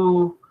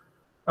to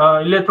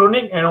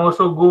electronic and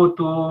also go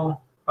to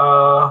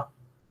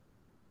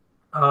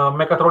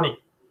mechatronic.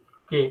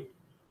 Okay.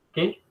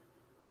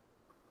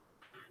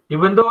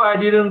 Even though I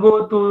didn't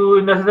go to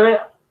industrial,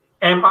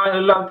 am I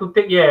allowed to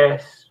take?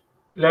 Yes.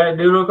 Like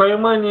the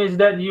requirement is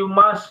that you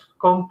must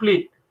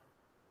complete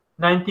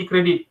 90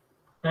 credit.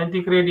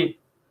 90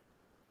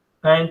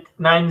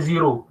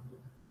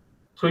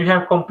 So you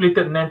have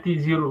completed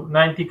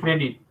 90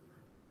 credit.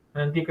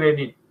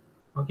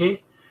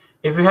 Okay.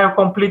 If you have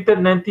completed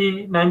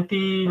 90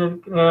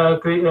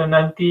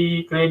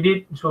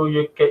 credit, so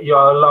you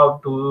are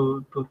allowed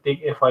to take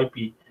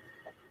FIP.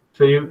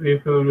 So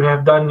if you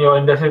have done your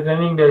industrial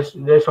training,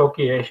 that's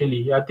okay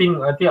actually. I think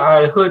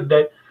I heard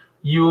that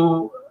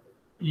you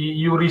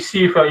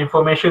receive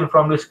information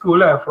from the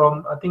school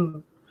from I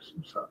think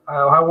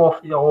I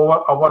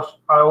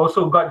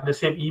also got the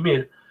same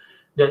email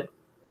that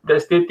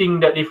stating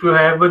that if you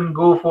haven't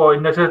go for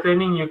industrial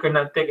training, you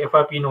cannot take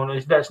FIP. No,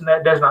 that's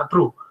not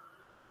true.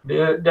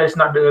 That's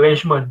not the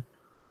arrangement.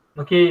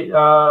 Okay,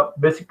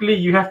 basically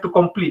you have to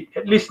complete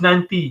at least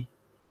 90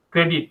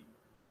 credit.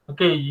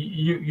 Okay,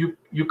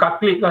 you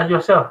calculate lah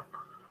yourself.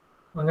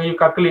 Okay, you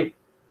calculate.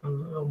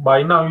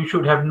 By now you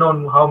should have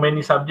known how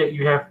many subject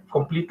you have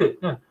completed,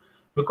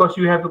 because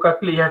you have to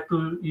calculate.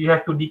 You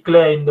have to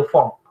declare in the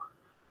form.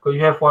 Because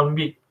you have 1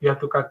 week, you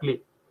have to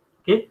calculate.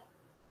 Okay.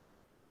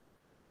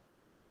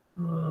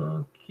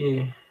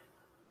 Okay.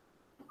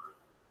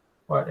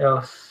 What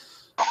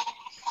else?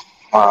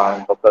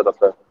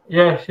 Doctor.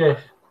 Yes.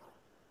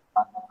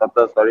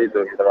 Doctor, sorry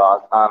to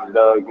interrupt.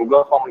 The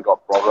Google form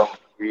got problem.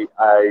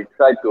 I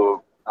tried to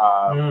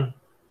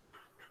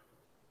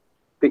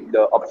pick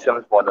the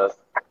options for the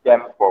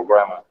SCAM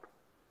program.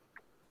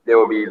 There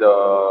will be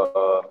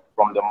the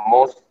from the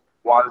most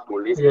one to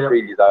least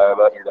 3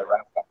 desirable in the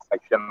rank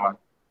section one.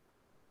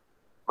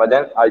 But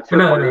then I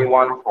choose only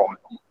one from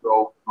each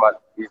row,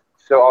 but it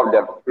show out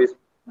that please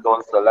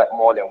don't select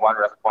more than one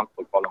response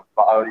per column.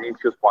 But I only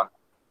choose one.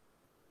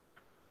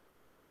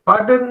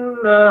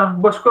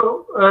 Pardon,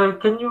 Bosco,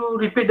 can you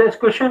repeat that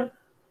question?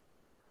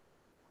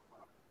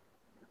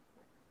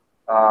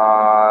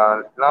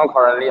 Now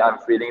currently I'm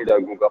filling the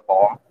Google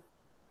form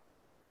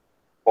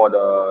for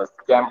the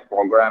SCAM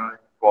program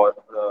for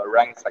the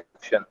rank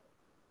section.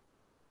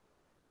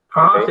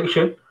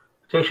 Okay.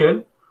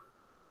 Section.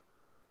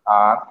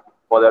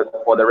 For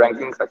the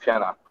ranking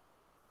section.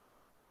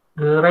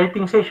 The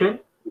writing session.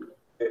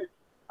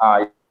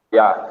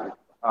 Yeah.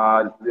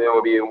 There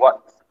will be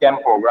what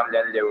SCAM program.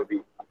 Then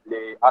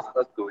they ask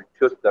us to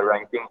choose the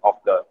ranking of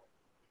the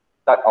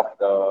type of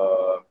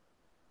the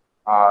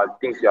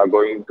things you are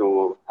going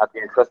to have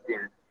interest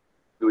in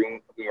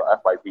doing in your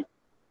FYP.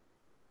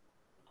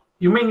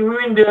 You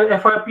mean the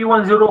FYP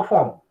 10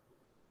 form?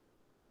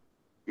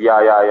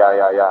 Yeah.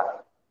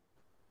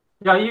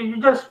 Yeah, you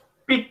just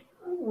pick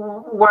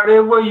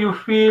whatever you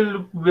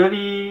feel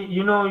very,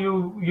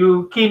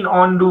 you keen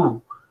on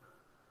do.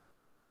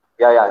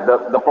 Yeah.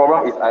 The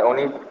problem is I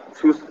only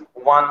choose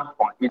one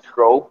from each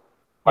row,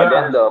 but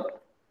then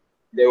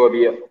there will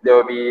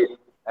be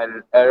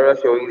an error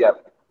showing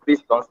that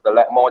please don't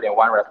select more than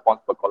one response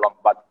per column.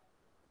 But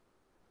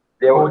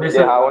there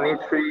are only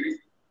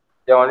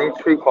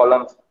three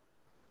columns.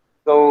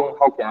 So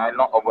how can I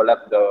not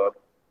overlap the?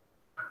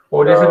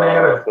 There's an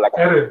error.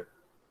 Error.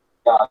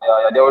 Yeah.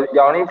 There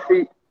are only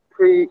three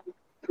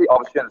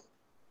options.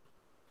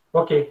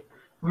 Okay,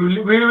 we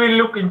will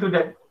look into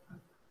that.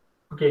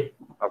 Okay.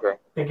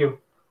 Thank you.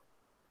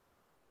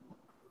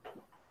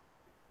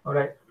 All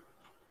right.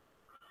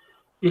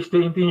 Is the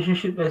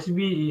internship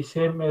SB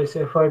same as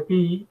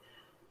FYP?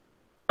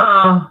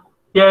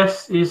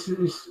 Yes, is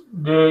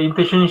the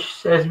internship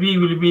SB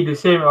will be the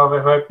same of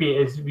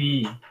FYP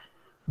SB,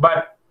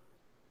 but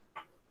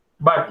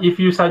if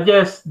you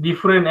suggest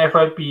different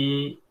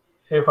FYP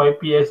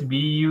SB,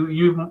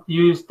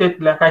 you state,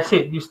 like I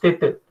said, you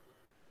stated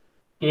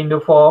in the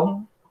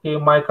form. Okay,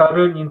 my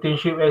current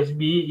internship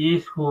SB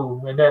is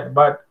who and that,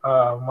 but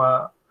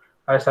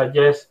I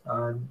suggest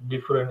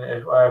different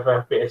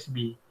FYP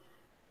SB.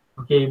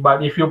 Okay,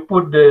 but if you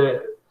put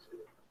the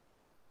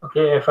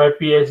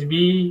FYP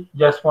SB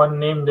just one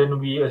name, then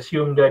we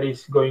assume that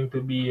it's going to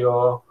be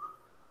your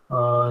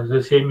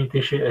the same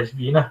internship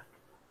SB nah.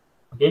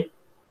 Okay.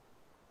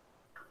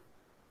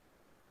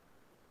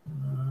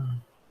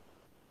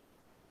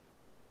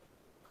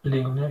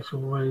 Link next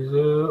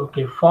supervisor.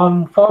 Okay,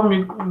 form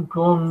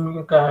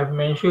I have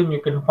mentioned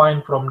you can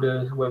find from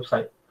the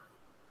website.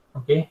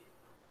 Okay.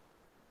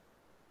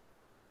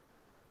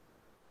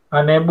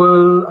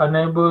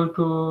 Unable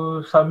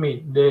to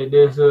submit.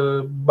 There's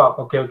a bug.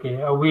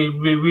 Okay. We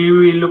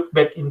will look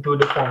back into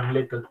the form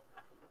later.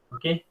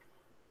 Okay.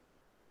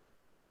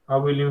 I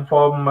will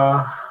inform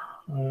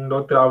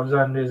Dr.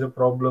 Afzan there's a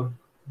problem.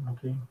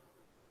 Okay.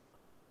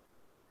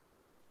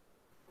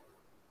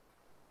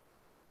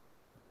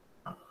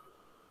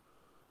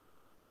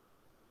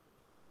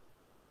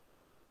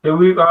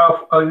 We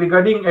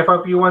regarding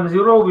FRP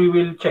 10, we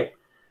will check.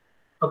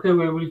 Okay,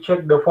 we will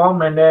check the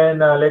form and then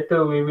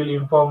later we will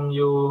inform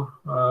you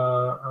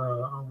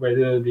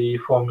whether the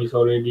form is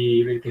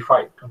already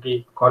rectified.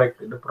 Okay, correct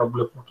the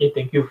problem. Okay,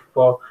 thank you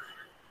for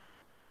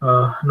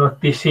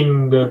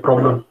noticing the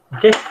problem.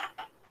 Okay.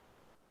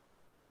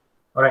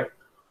 All right.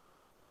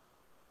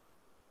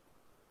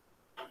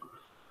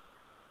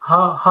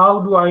 How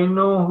do I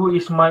know who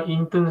is my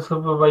intern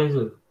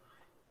supervisor?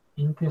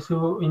 Intern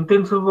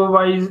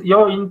supervisor.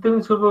 Your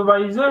intern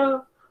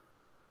supervisor.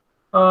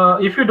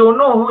 If you don't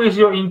know who is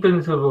your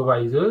intern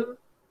supervisor,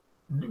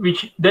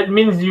 which that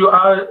means you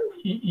are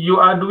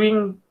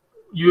doing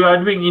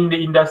in the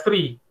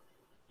industry,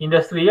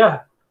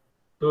 yeah.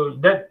 So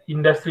that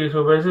industry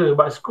supervisor,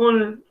 but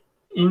school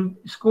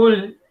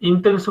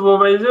intern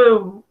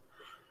supervisor,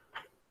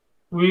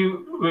 we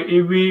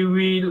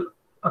will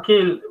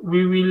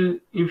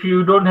if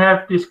you don't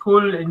have the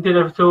school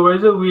intern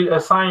supervisor, we'll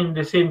assign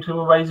the same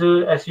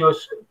supervisor as your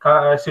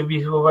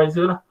service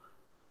supervisor.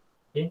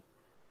 Okay.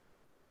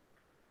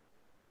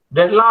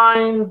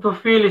 Deadline to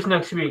fill is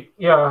next week.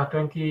 Yeah,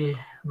 20.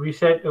 We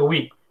said a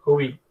week per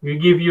week. We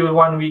give you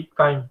 1 week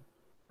time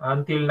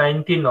until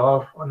 19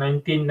 of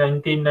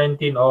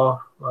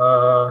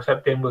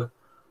September.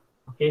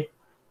 Okay.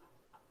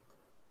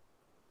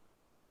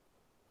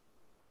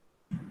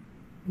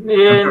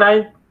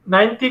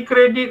 90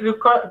 credit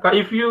record.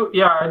 If you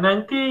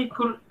 90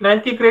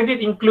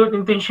 credit include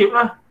internship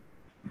lah.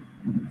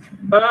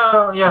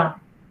 Yeah.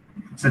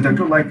 So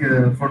Dr. Like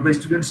for the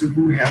students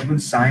who haven't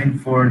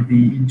signed for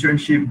the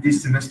internship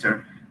this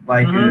semester,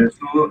 like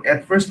so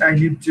at first I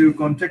need to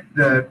contact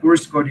the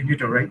course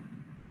coordinator, right?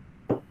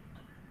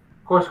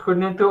 Course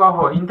coordinator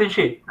for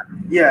internship.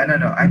 Yeah,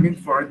 no, I mean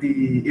for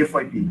the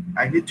FYP.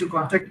 I need to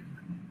contact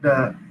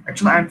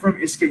actually I'm from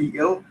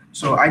SKEL,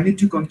 so I need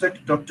to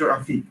contact Dr.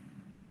 Afiq.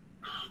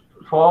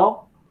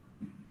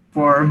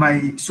 For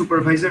my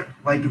supervisor,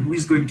 like who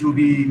is going to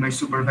be my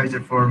supervisor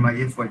for my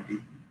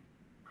FYP?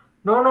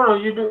 No,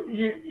 you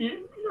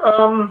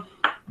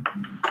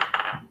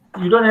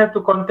don't have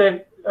to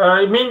contact.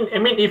 I mean,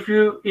 if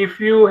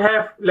you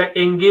have like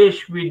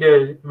engaged with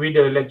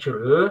the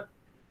lecturer,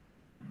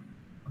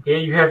 okay,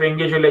 you have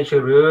engaged a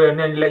lecturer, and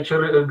then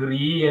lecturer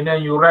agree, and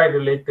then you write a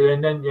letter,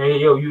 and then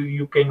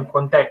you can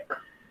contact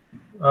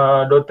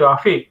Dr.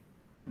 Afiq.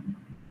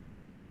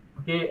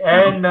 Okay,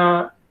 and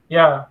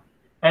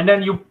and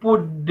then you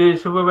put the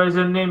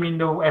supervisor name in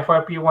the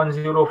FYP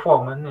 10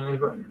 form, and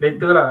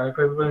later lah,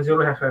 FYP 10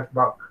 has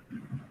bug.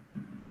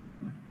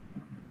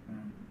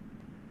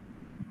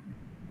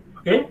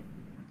 Okay.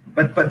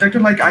 But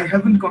Dr. Like I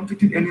haven't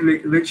contacted any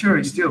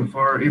lecturer still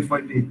for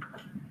FYP.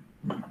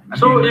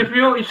 So if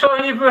you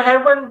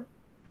haven't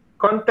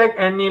contact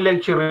any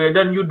lecturer,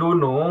 then you don't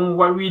know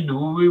what we do.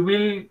 We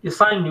will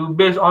assign you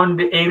based on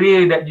the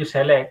area that you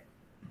select.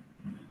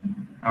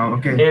 Oh,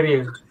 okay.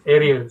 Area.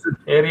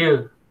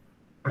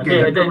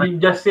 Okay, and then you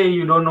just say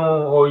you don't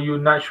know or you're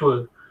not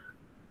sure.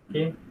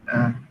 Okay.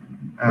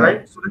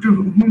 Right. So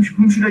whom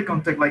should I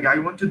contact? Like I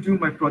want to do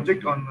my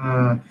project on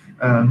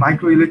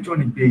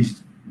microelectronic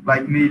based,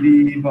 like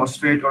maybe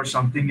MOSFET or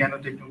something,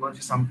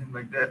 nanotechnology, something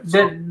like that.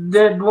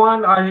 That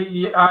one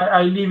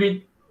I leave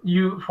it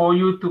for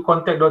you to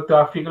contact Dr.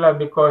 Afiq lah,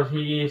 because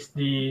he is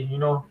the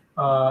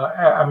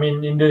I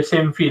mean in the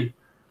same field.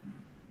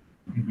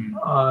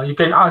 You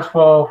can ask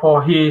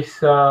for his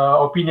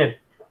opinion,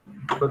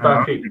 Dr.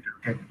 Afiq.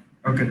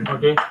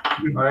 Okay.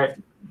 All right.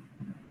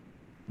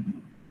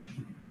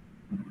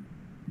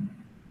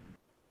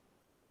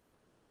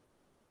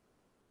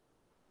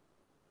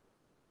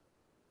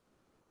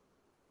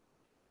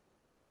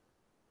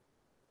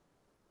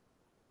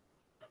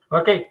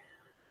 Okay,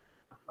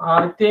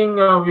 I think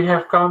we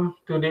have come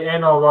to the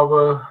end of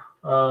our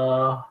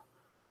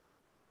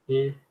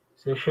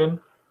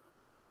session.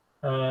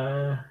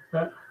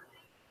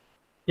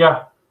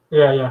 Yeah.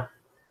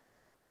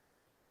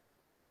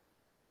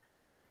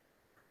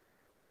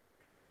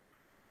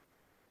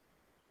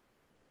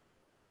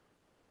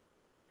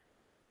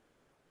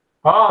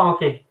 Oh,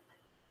 okay.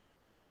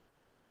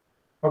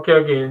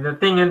 The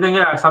thing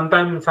yeah,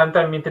 sometimes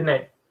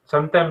internet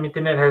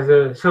has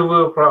a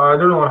server I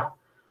don't know lah.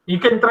 You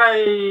can try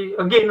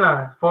again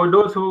lah. For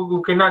those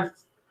who cannot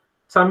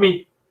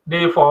submit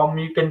the form,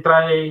 you can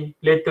try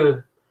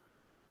later.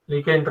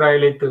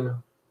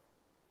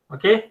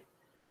 Okay.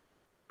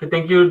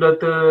 Thank you,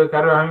 Dr.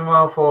 Karul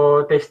Hamimah,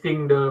 for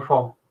testing the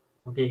form.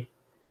 Okay.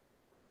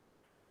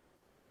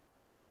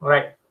 All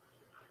right.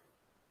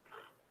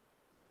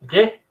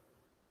 Okay.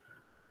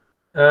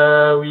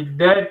 With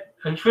that,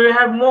 if you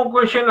have more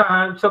questions,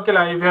 it's okay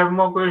lah. If you have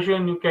more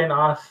questions, you can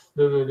ask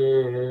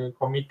the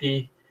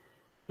committee.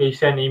 Okay,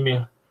 send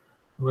email,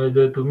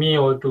 whether to me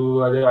or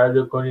to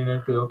other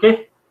coordinator.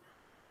 Okay.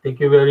 Thank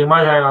you very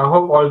much, and I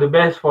hope all the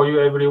best for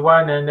you,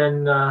 everyone. And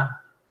then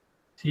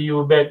see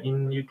you back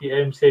in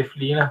UTM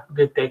safely lah.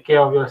 Okay, take care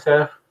of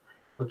yourself.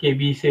 Okay,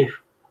 be safe.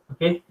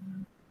 Okay.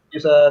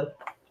 Yes, sir.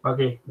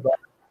 Okay.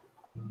 Bye.